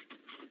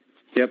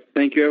 Yep.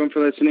 Thank you, everyone, for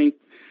listening.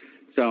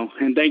 So,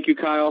 and thank you,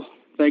 Kyle.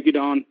 Thank you,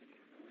 Don.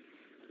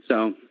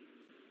 So,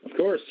 of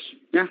course.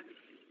 Yeah.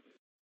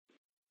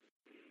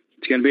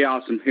 It's going to be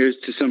awesome. Here's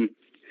to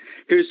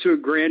a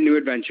grand new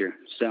adventure.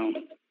 So.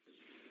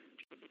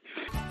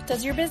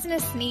 Does your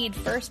business need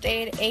first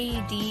aid,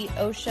 AED,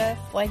 OSHA,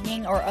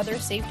 flagging, or other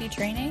safety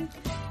training?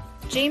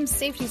 James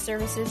Safety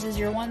Services is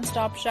your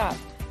one-stop shop.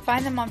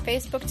 Find them on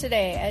Facebook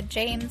today at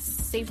James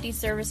Safety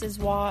Services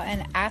WA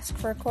and ask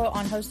for a quote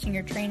on hosting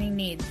your training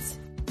needs.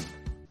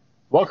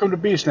 Welcome to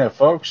BeastNet,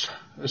 folks.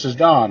 This is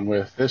Don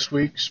with this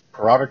week's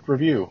product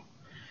review.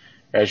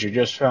 As you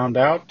just found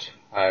out,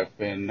 I've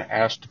been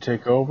asked to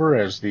take over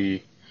as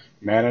the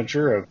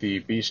manager of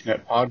the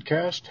BeastNet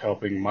podcast,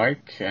 helping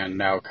Mike and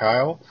now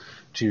Kyle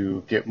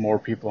to get more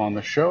people on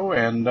the show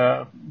and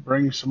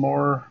bring some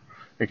more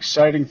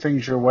exciting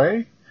things your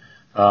way.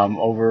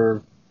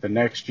 Over the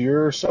next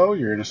year or so,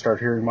 you're going to start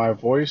hearing my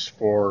voice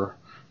for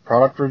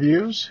product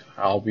reviews.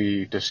 I'll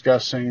be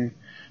discussing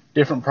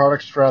different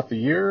products throughout the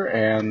year,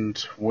 and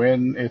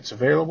when it's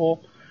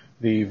available,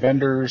 the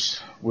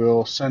vendors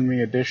will send me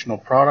additional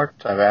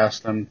product. I've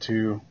asked them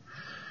to,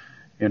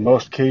 in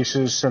most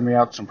cases, send me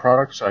out some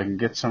products so I can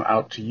get some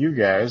out to you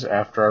guys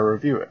after I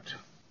review it.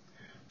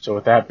 So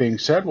with that being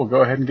said, we'll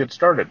go ahead and get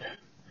started.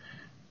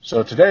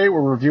 So today we're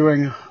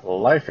reviewing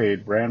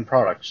LifeAid brand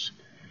products.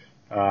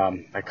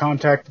 I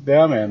contacted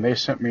them and they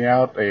sent me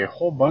out a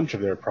whole bunch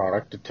of their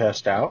product to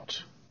test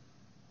out.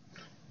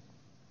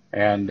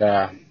 And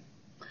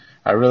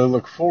I really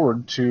look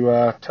forward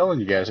to telling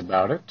you guys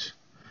about it.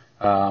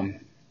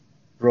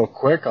 Real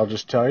quick, I'll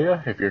just tell you,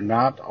 if you're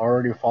not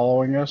already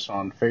following us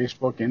on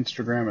Facebook,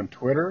 Instagram, and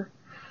Twitter,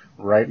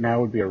 right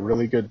now would be a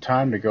really good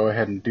time to go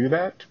ahead and do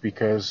that,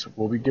 because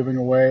we'll be giving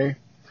away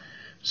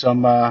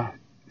some of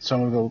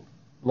the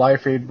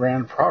LifeAid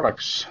brand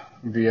products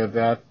via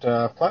that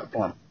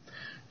platform.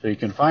 So you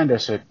can find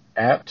us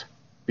at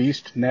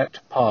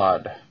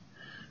BeastNetPod.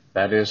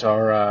 That is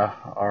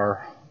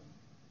our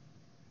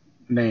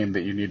name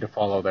that you need to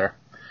follow there.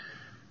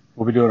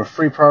 We'll be doing a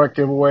free product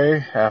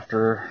giveaway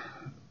after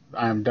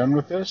I'm done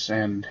with this,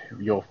 and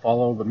you'll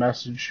follow the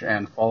message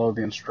and follow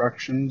the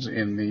instructions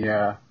in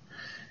the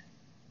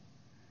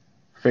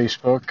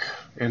Facebook,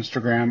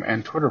 Instagram,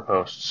 and Twitter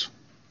posts.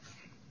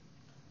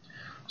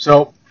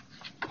 So,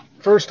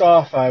 first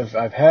off,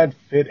 I've had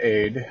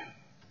FitAid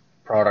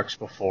products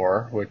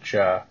before, which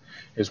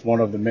is one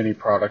of the many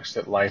products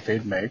that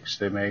LifeAid makes.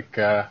 They make,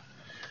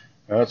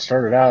 it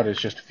started out as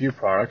just a few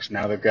products.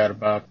 Now they've got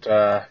about,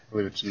 I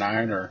believe it's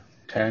 9 or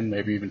 10,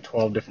 maybe even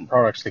 12 different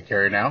products they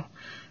carry now.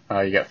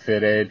 You got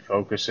FitAid,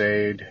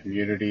 FocusAid,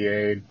 Immunity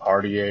Aid,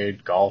 Party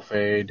Aid, Golf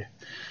Aid,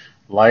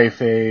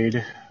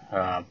 LifeAid,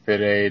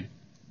 FitAid,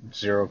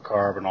 Zero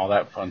Carb, and all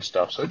that fun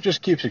stuff. So it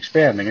just keeps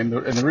expanding. And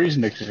the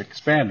reason it's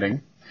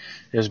expanding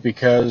is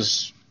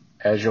because,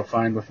 as you'll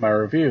find with my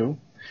review,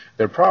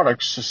 their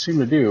products seem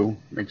to do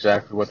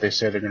exactly what they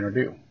say they're going to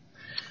do.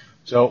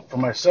 So for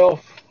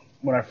myself,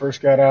 when I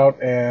first got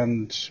out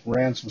and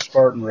ran some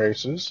Spartan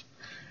races,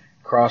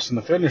 crossing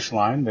the finish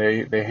line,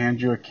 they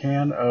hand you a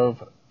can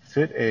of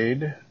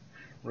FitAid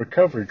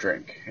recovery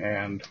drink.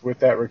 And with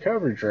that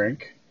recovery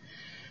drink,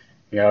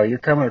 you're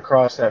coming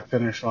across that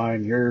finish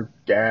line, you're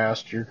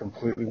gassed, you're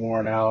completely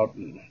worn out,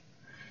 and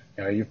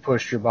you've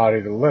pushed your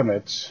body to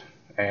limits,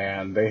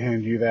 and they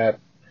hand you that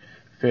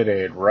Fit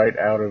Aid right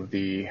out of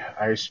the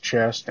ice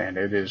chest, and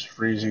it is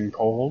freezing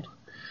cold.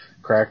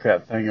 Crack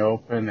that thing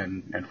open,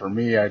 and for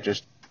me, I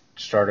just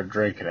started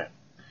drinking it.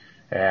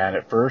 And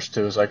at first,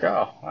 it was like,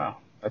 oh, wow,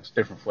 that's a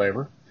different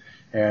flavor,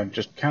 and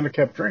just kind of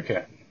kept drinking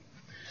it.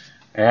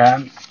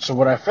 And so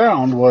what I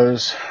found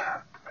was,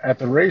 at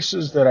the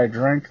races that I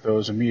drank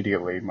those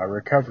immediately, my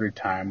recovery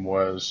time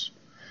was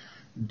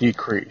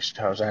decreased.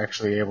 I was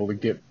actually able to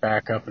get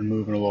back up and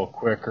moving a little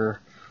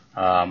quicker.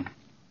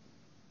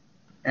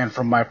 And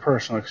from my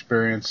personal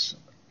experience,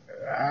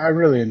 I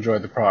really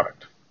enjoyed the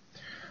product.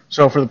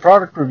 So for the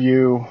product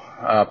review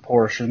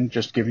portion,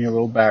 just giving you a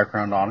little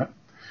background on it,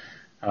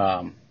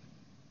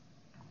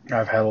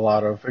 I've had a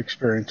lot of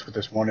experience with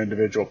this one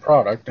individual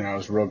product, and I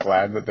was real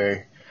glad that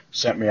they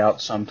sent me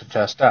out some to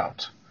test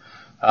out.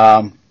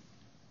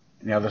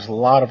 There's a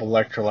lot of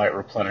electrolyte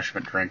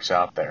replenishment drinks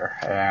out there,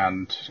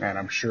 and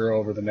I'm sure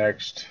over the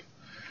next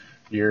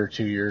year,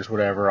 2 years,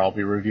 whatever, I'll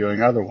be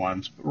reviewing other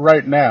ones. But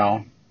right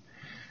now,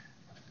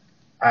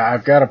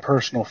 I've got a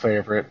personal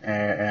favorite,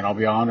 and I'll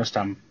be honest,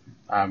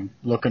 I'm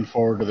looking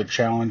forward to the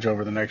challenge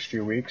over the next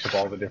few weeks of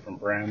all the different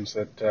brands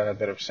that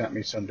have sent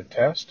me some to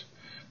test.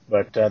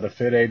 But the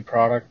Fit Aid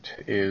product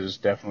is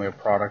definitely a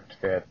product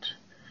that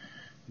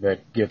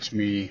gets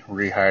me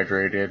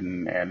rehydrated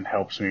and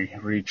helps me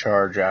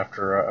recharge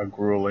after a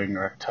grueling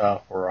or a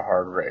tough or a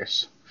hard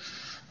race.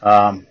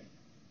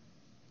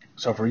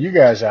 So for you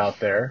guys out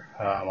there,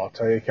 I'll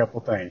tell you a couple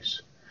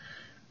things.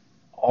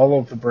 All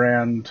of the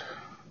brand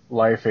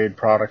Life Aid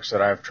products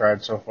that I've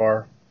tried so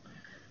far,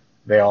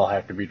 they all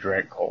have to be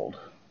drank cold.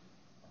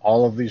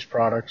 All of these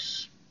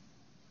products,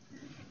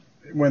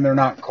 when they're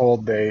not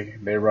cold, they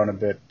run a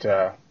bit,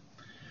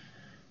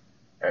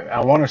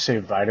 I want to say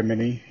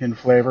vitamin-y in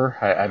flavor.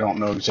 I don't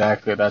know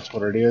exactly that's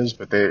what it is,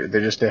 but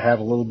they have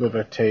a little bit of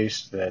a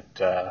taste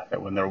that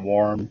when they're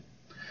warm,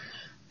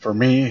 for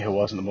me, it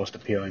wasn't the most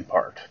appealing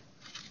part.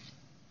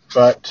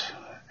 But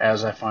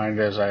as I find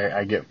as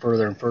I get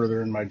further and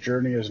further in my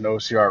journey as an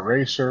OCR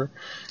racer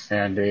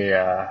and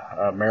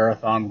a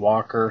marathon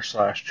walker /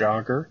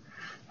 jogger,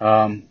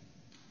 that,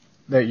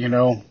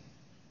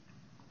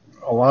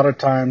 a lot of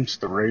times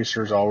the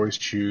racers always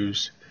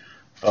choose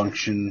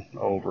function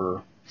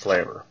over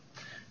flavor.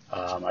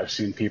 I've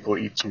seen people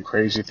eat some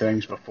crazy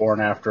things before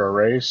and after a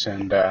race,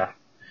 and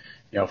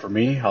for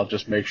me, I'll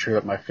just make sure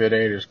that my Fit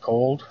Aid is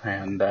cold,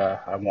 and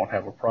I won't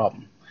have a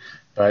problem.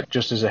 But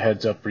just as a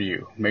heads up for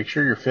you, make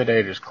sure your Fit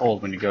Aid is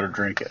cold when you go to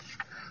drink it,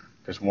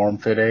 because warm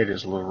Fit Aid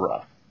is a little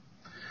rough.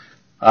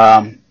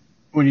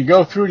 When you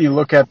go through and you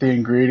look at the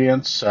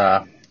ingredients,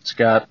 it's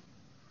got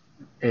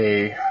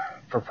a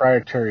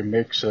proprietary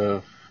mix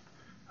of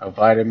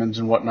vitamins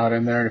and whatnot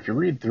in there. And if you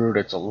read through it,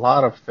 it's a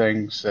lot of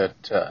things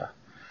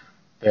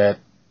that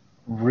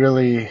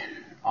really,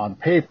 on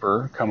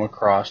paper, come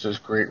across as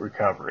great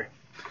recovery.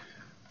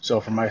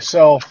 So for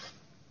myself,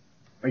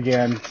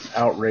 again,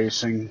 out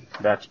racing,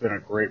 that's been a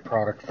great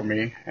product for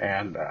me,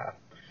 and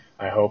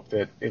I hope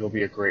that it'll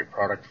be a great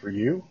product for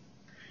you.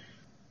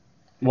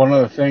 One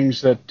of the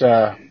things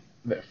that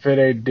Fit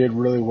Aid did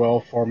really well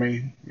for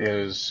me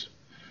is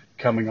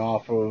coming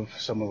off of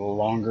some of the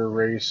longer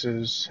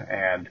races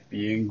and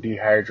being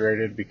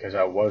dehydrated because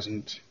I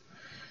wasn't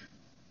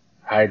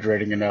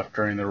hydrating enough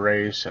during the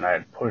race, and I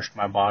had pushed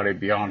my body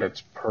beyond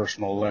its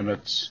personal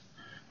limits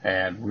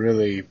and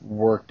really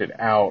worked it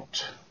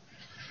out.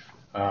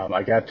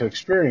 I got to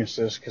experience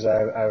this because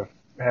I've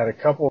had a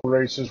couple of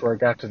races where I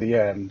got to the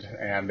end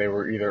and they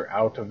were either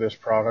out of this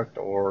product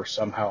or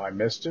somehow I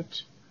missed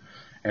it.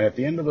 And at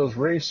the end of those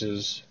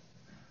races,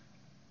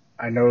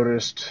 I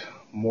noticed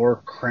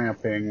more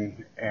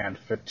cramping and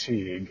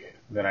fatigue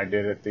than I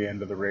did at the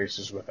end of the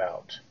races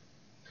without.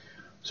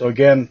 So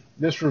again,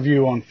 this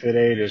review on Fit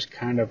Aid is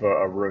kind of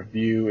a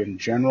review in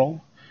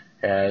general,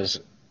 as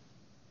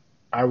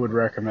I would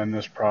recommend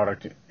this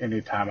product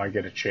anytime I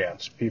get a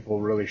chance. People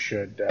really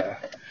should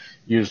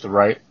use the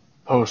right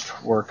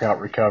post-workout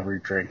recovery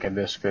drink, and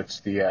this fits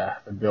the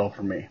bill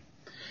for me.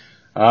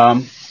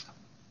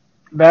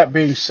 That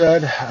being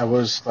said, I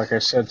was, like I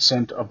said,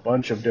 sent a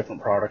bunch of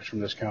different products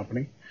from this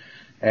company.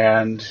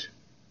 And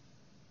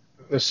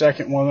the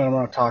second one that I'm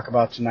going to talk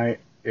about tonight,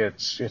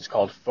 it's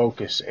called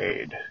Focus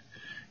Aid.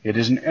 It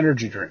is an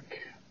energy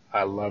drink.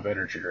 I love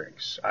energy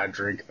drinks. I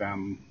drink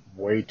them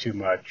way too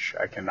much.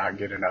 I cannot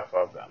get enough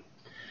of them.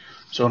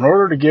 So in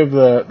order to give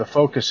the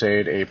Focus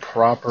Aid a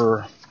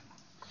proper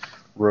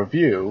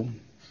review,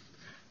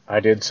 I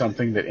did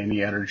something that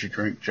any energy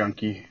drink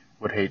junkie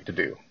would hate to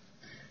do.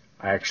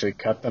 I actually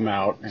cut them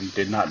out and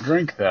did not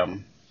drink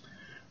them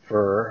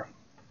for,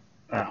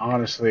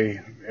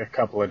 honestly, a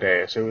couple of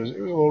days. It was a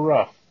little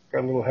rough.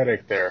 Got a little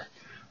headache there.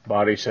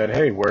 Body said,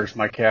 "Hey, where's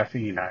my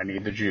caffeine? I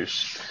need the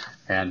juice."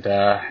 And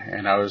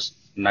I was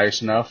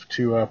nice enough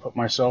to put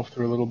myself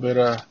through a little bit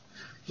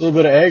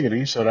of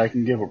agony so that I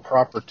can give a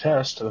proper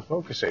test to the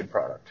Focus Aid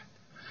product.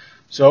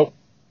 So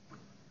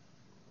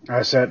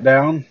I sat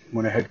down,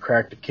 went ahead,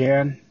 cracked a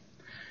can,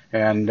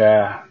 and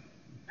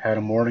had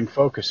a morning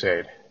Focus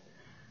Aid.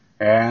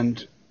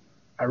 And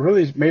I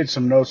really made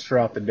some notes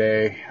throughout the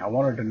day. I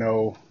wanted to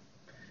know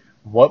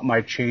what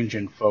my change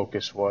in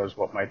focus was,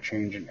 what my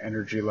change in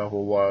energy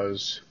level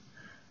was,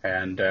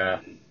 and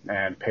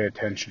pay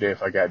attention to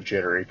if I got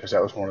jittery, because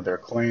that was one of their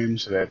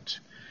claims, that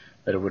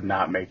it would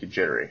not make you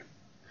jittery.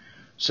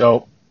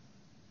 So,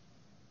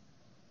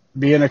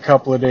 being a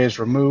couple of days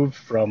removed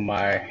from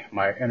my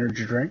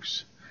energy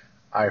drinks,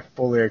 I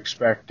fully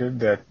expected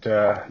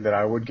that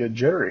I would get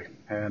jittery,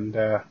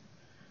 and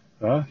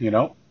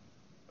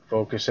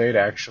Focus Aid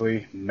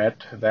actually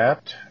met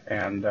that,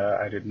 and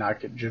I did not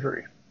get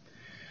jittery.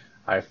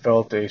 I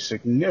felt a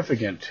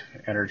significant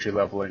energy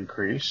level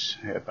increase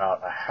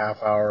about a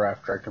half hour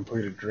after I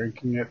completed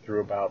drinking it, through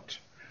about,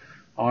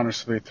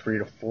 honestly, 3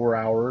 to 4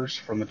 hours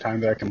from the time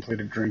that I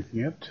completed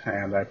drinking it.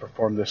 And I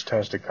performed this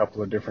test a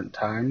couple of different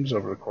times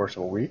over the course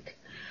of a week.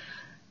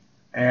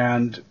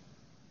 And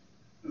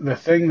the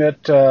thing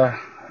that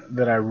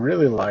I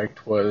really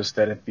liked was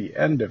that at the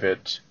end of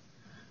it,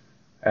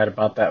 at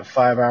about that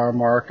 5-hour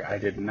mark, I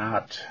did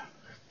not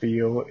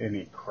feel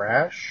any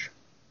crash.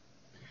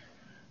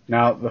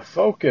 Now, the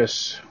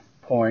focus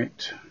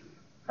point,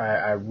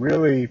 I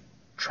really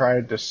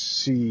tried to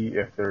see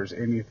if there's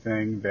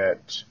anything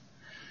that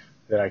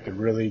I could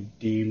really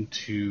deem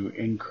to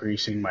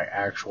increasing my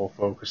actual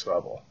focus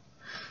level.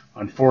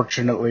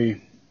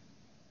 Unfortunately,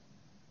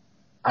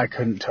 I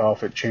couldn't tell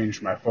if it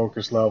changed my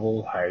focus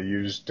level. I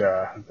used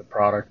the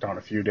product on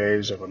a few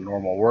days of a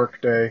normal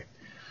work day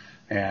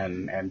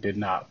and did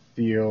not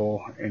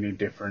feel any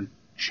different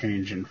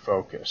change in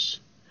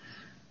focus.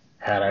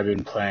 Had I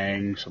been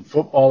playing some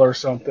football or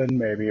something,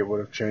 maybe it would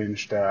have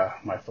changed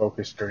my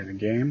focus during the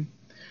game.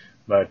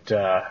 But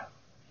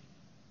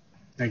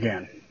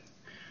again,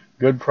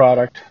 good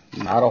product,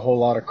 not a whole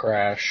lot of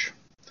crash,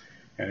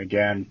 and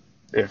again,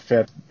 it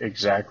fit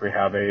exactly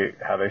how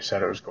they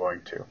said it was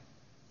going to.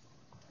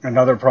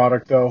 Another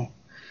product, though,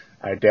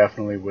 I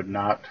definitely would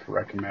not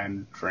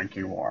recommend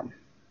drinking warm.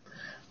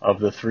 Of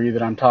the 3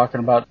 that I'm talking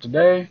about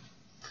today,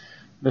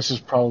 this is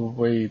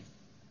probably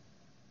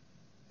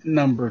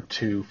number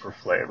 2 for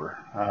flavor.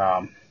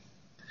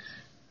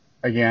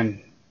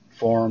 Again,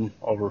 form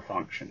over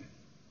function,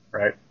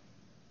 right?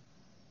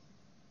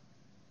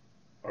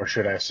 Or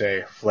should I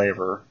say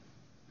flavor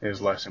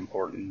is less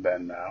important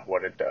than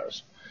what it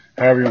does.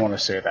 However you want to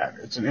say that.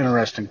 It's an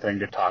interesting thing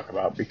to talk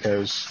about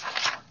because,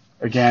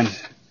 again,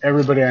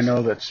 everybody I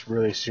know that's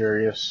really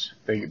serious,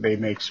 they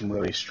make some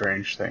really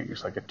strange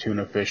things, like a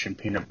tuna fish and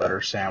peanut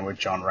butter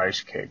sandwich on rice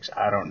cakes.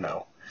 I don't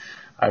know.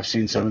 I've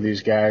seen some of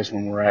these guys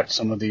when we're at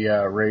some of the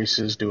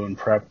races doing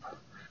prep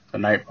the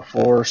night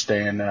before,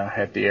 staying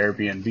at the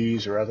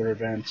Airbnbs or other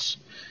events,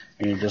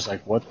 and you're just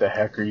like, what the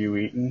heck are you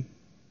eating?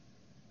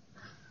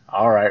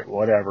 All right,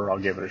 whatever, I'll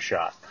give it a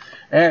shot.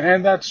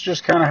 And that's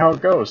just kind of how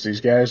it goes.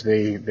 These guys,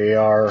 they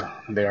are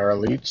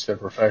elites, they're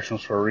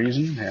professionals for a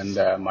reason,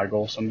 and my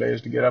goal someday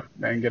is to get up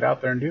and get out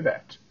there and do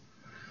that.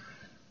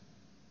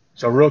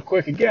 So real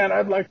quick, again,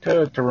 I'd like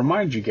to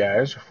remind you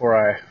guys before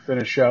I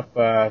finish up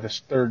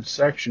this third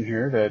section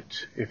here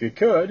that if you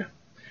could,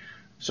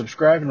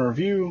 subscribe and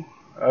review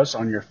us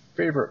on your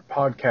favorite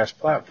podcast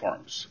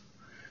platforms.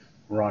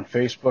 We're on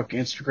Facebook,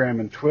 Instagram,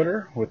 and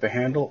Twitter with the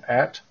handle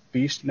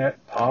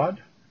 @BeastNetPod.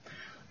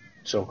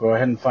 So go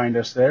ahead and find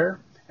us there.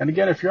 And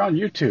again, if you're on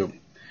YouTube,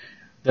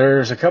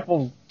 there's a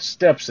couple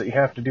steps that you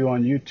have to do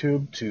on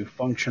YouTube to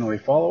functionally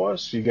follow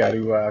us. You got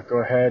to go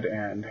ahead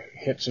and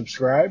hit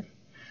subscribe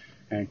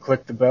and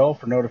click the bell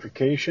for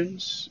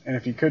notifications. And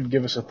if you could,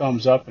 give us a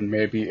thumbs up and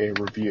maybe a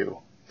review.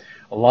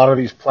 A lot of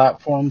these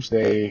platforms,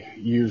 they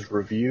use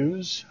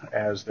reviews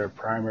as their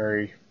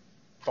primary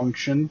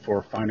function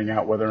for finding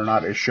out whether or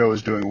not a show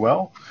is doing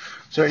well.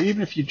 So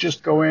even if you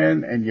just go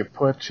in and you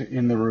put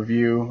in the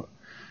review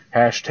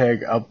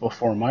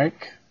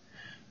 #UpBeforeMike,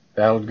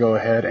 that'll go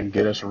ahead and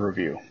get us a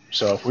review.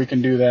 So if we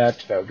can do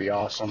that, that would be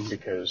awesome,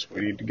 because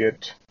we need to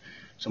get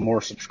some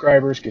more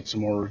subscribers, get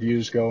some more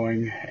reviews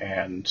going,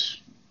 and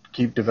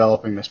keep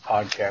developing this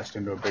podcast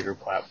into a bigger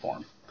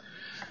platform.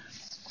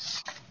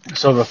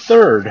 So the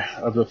third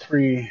of the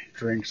 3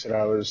 drinks that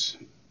I was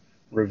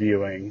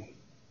reviewing,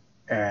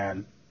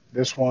 and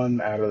this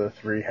one out of the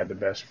 3 had the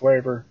best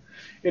flavor,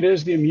 it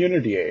is the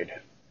Immunity Aid.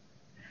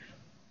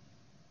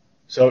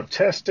 So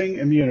testing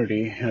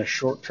immunity in a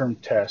short-term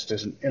test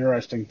is an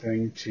interesting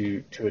thing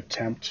to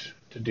attempt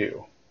to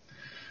do.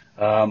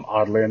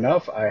 Oddly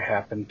enough, I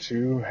happen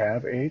to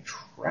have a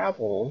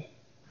travel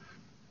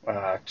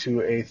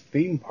to a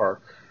theme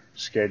park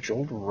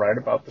scheduled right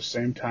about the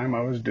same time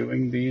I was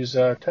doing these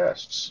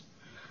tests.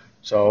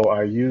 So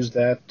I used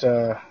that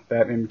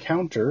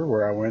encounter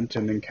where I went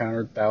and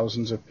encountered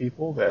thousands of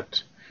people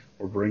that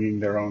were bringing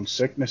their own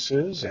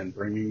sicknesses and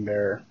bringing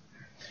their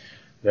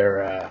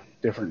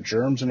different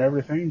germs and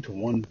everything to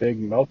one big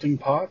melting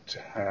pot,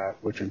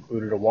 which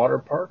included a water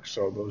park.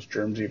 So those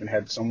germs even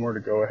had somewhere to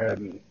go ahead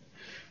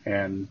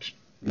and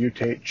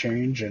mutate,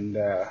 change, and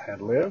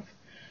live.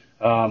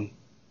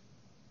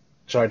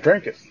 So I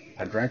drank it.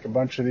 I drank a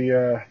bunch of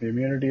the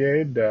immunity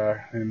aid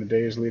in the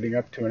days leading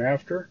up to and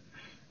after.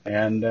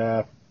 And,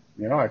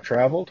 I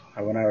traveled.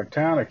 I went out of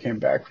town. I came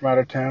back from out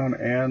of town,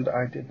 and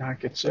I did not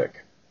get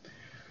sick.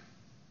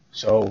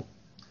 So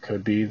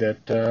could be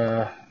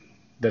that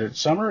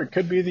it's summer. It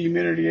could be the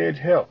immunity aid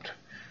helped.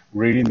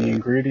 Reading the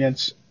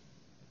ingredients,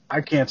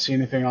 I can't see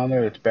anything on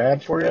there that's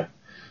bad for you.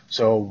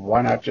 So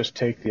why not just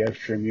take the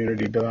extra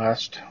immunity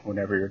blast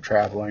whenever you're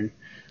traveling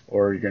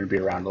or you're going to be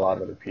around a lot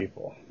of other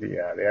people.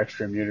 The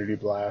extra immunity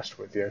blast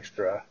with the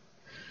extra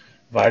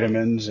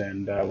vitamins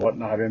and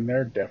whatnot in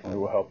there definitely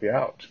will help you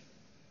out.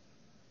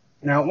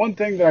 Now, one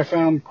thing that I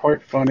found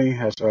quite funny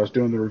as I was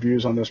doing the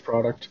reviews on this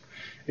product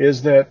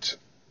is that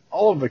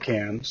all of the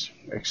cans,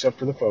 except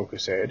for the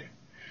Focus Aid,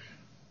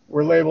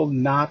 were labeled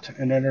not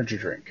an energy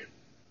drink.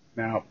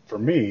 Now, for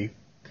me,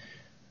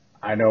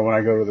 I know when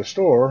I go to the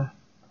store,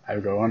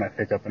 I go and I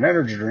pick up an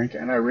energy drink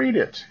and I read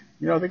it.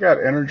 They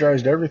got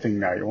energized everything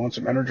now. You want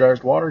some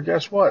energized water?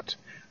 Guess what?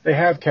 They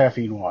have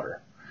caffeine water.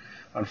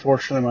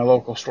 Unfortunately, my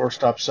local store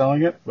stopped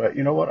selling it, but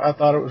you know what? I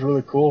thought it was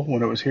really cool.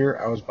 When it was here,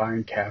 I was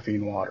buying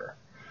caffeine water.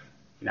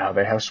 Now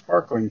they have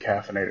sparkling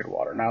caffeinated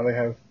water. Now they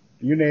have,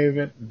 you name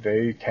it,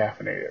 they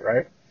caffeinate it,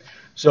 right?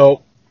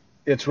 So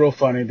it's real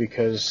funny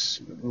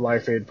because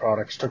Life Aid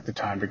products took the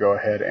time to go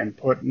ahead and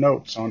put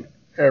notes on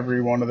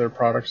every one of their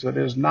products that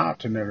is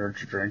not an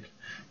energy drink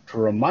to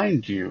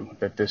remind you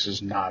that this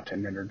is not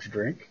an energy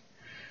drink.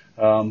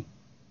 The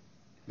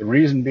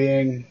reason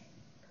being,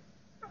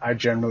 I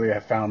generally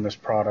have found this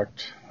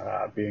product,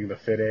 being the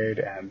Fit Aid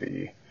and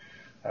the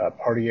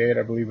Party Aid,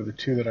 I believe, were the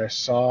two that I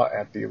saw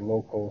at the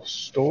local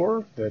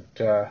store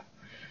that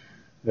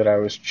I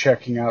was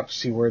checking out to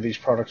see where these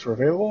products were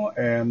available,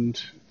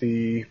 and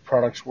the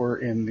products were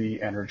in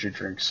the energy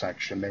drink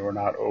section. They were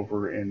not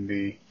over in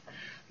the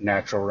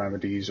natural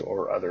remedies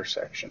or other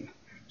section.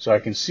 So I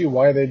can see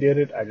why they did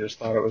it. I just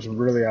thought it was a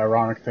really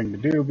ironic thing to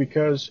do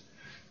because,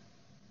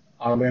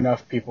 oddly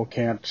enough, people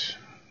can't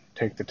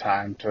take the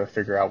time to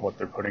figure out what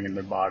they're putting in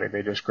their body.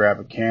 They just grab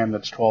a can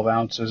that's 12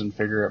 ounces and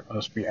figure it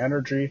must be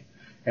energy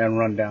and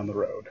run down the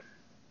road.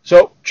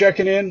 So,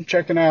 checking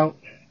out,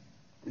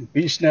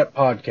 BeastNet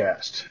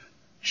Podcast.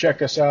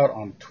 Check us out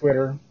on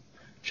Twitter.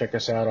 Check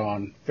us out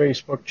on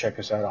Facebook. Check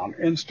us out on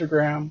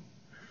Instagram.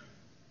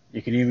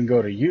 You can even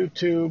go to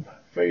YouTube,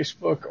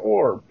 Facebook,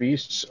 or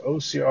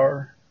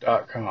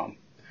beastsocr.com.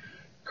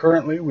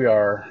 Currently, we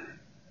are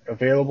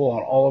available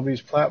on all of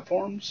these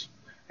platforms,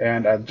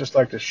 and I'd just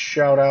like to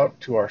shout out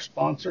to our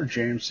sponsor,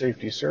 James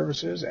Safety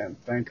Services, and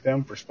thank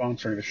them for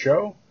sponsoring the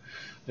show.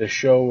 The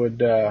show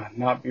would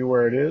not be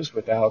where it is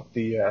without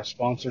the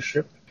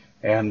sponsorship.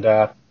 And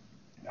our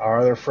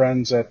other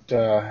friends at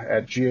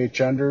GH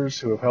Unders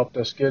who have helped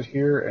us get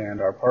here, and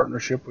our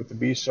partnership with the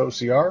Beast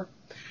OCR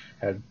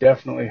have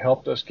definitely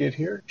helped us get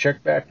here.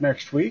 Check back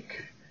next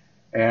week.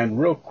 And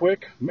real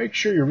quick, make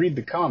sure you read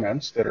the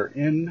comments that are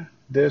in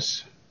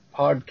this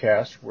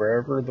podcast,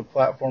 wherever the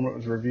platform it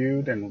was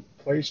reviewed and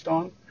placed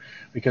on,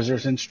 because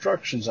there's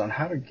instructions on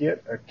how to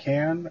get a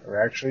can, or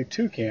actually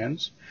 2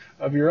 cans,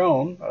 of your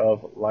own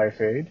of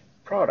Life Aid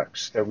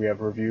products that we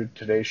have reviewed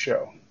today's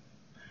show.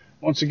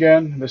 Once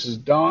again, this is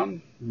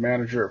Don,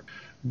 manager of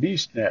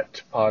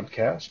BeastNet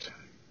Podcast,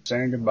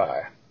 saying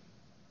goodbye.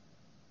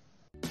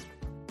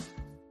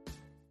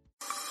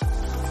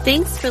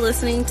 Thanks for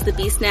listening to the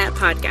BeastNet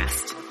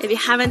Podcast. If you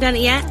haven't done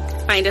it yet,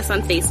 find us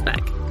on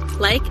Facebook.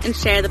 Like and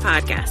share the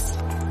podcast.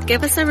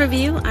 Give us a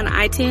review on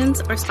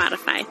iTunes or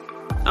Spotify.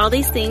 All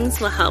these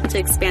things will help to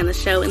expand the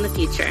show in the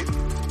future.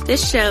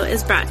 This show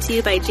is brought to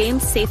you by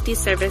James Safety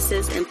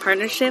Services in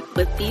partnership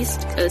with Beast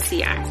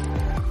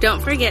OCR.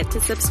 Don't forget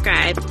to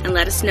subscribe and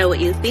let us know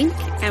what you think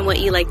and what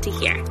you like to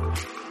hear.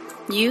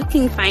 You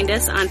can find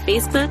us on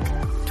Facebook,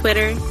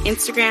 Twitter,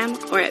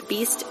 Instagram, or at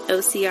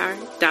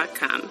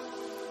beastocr.com.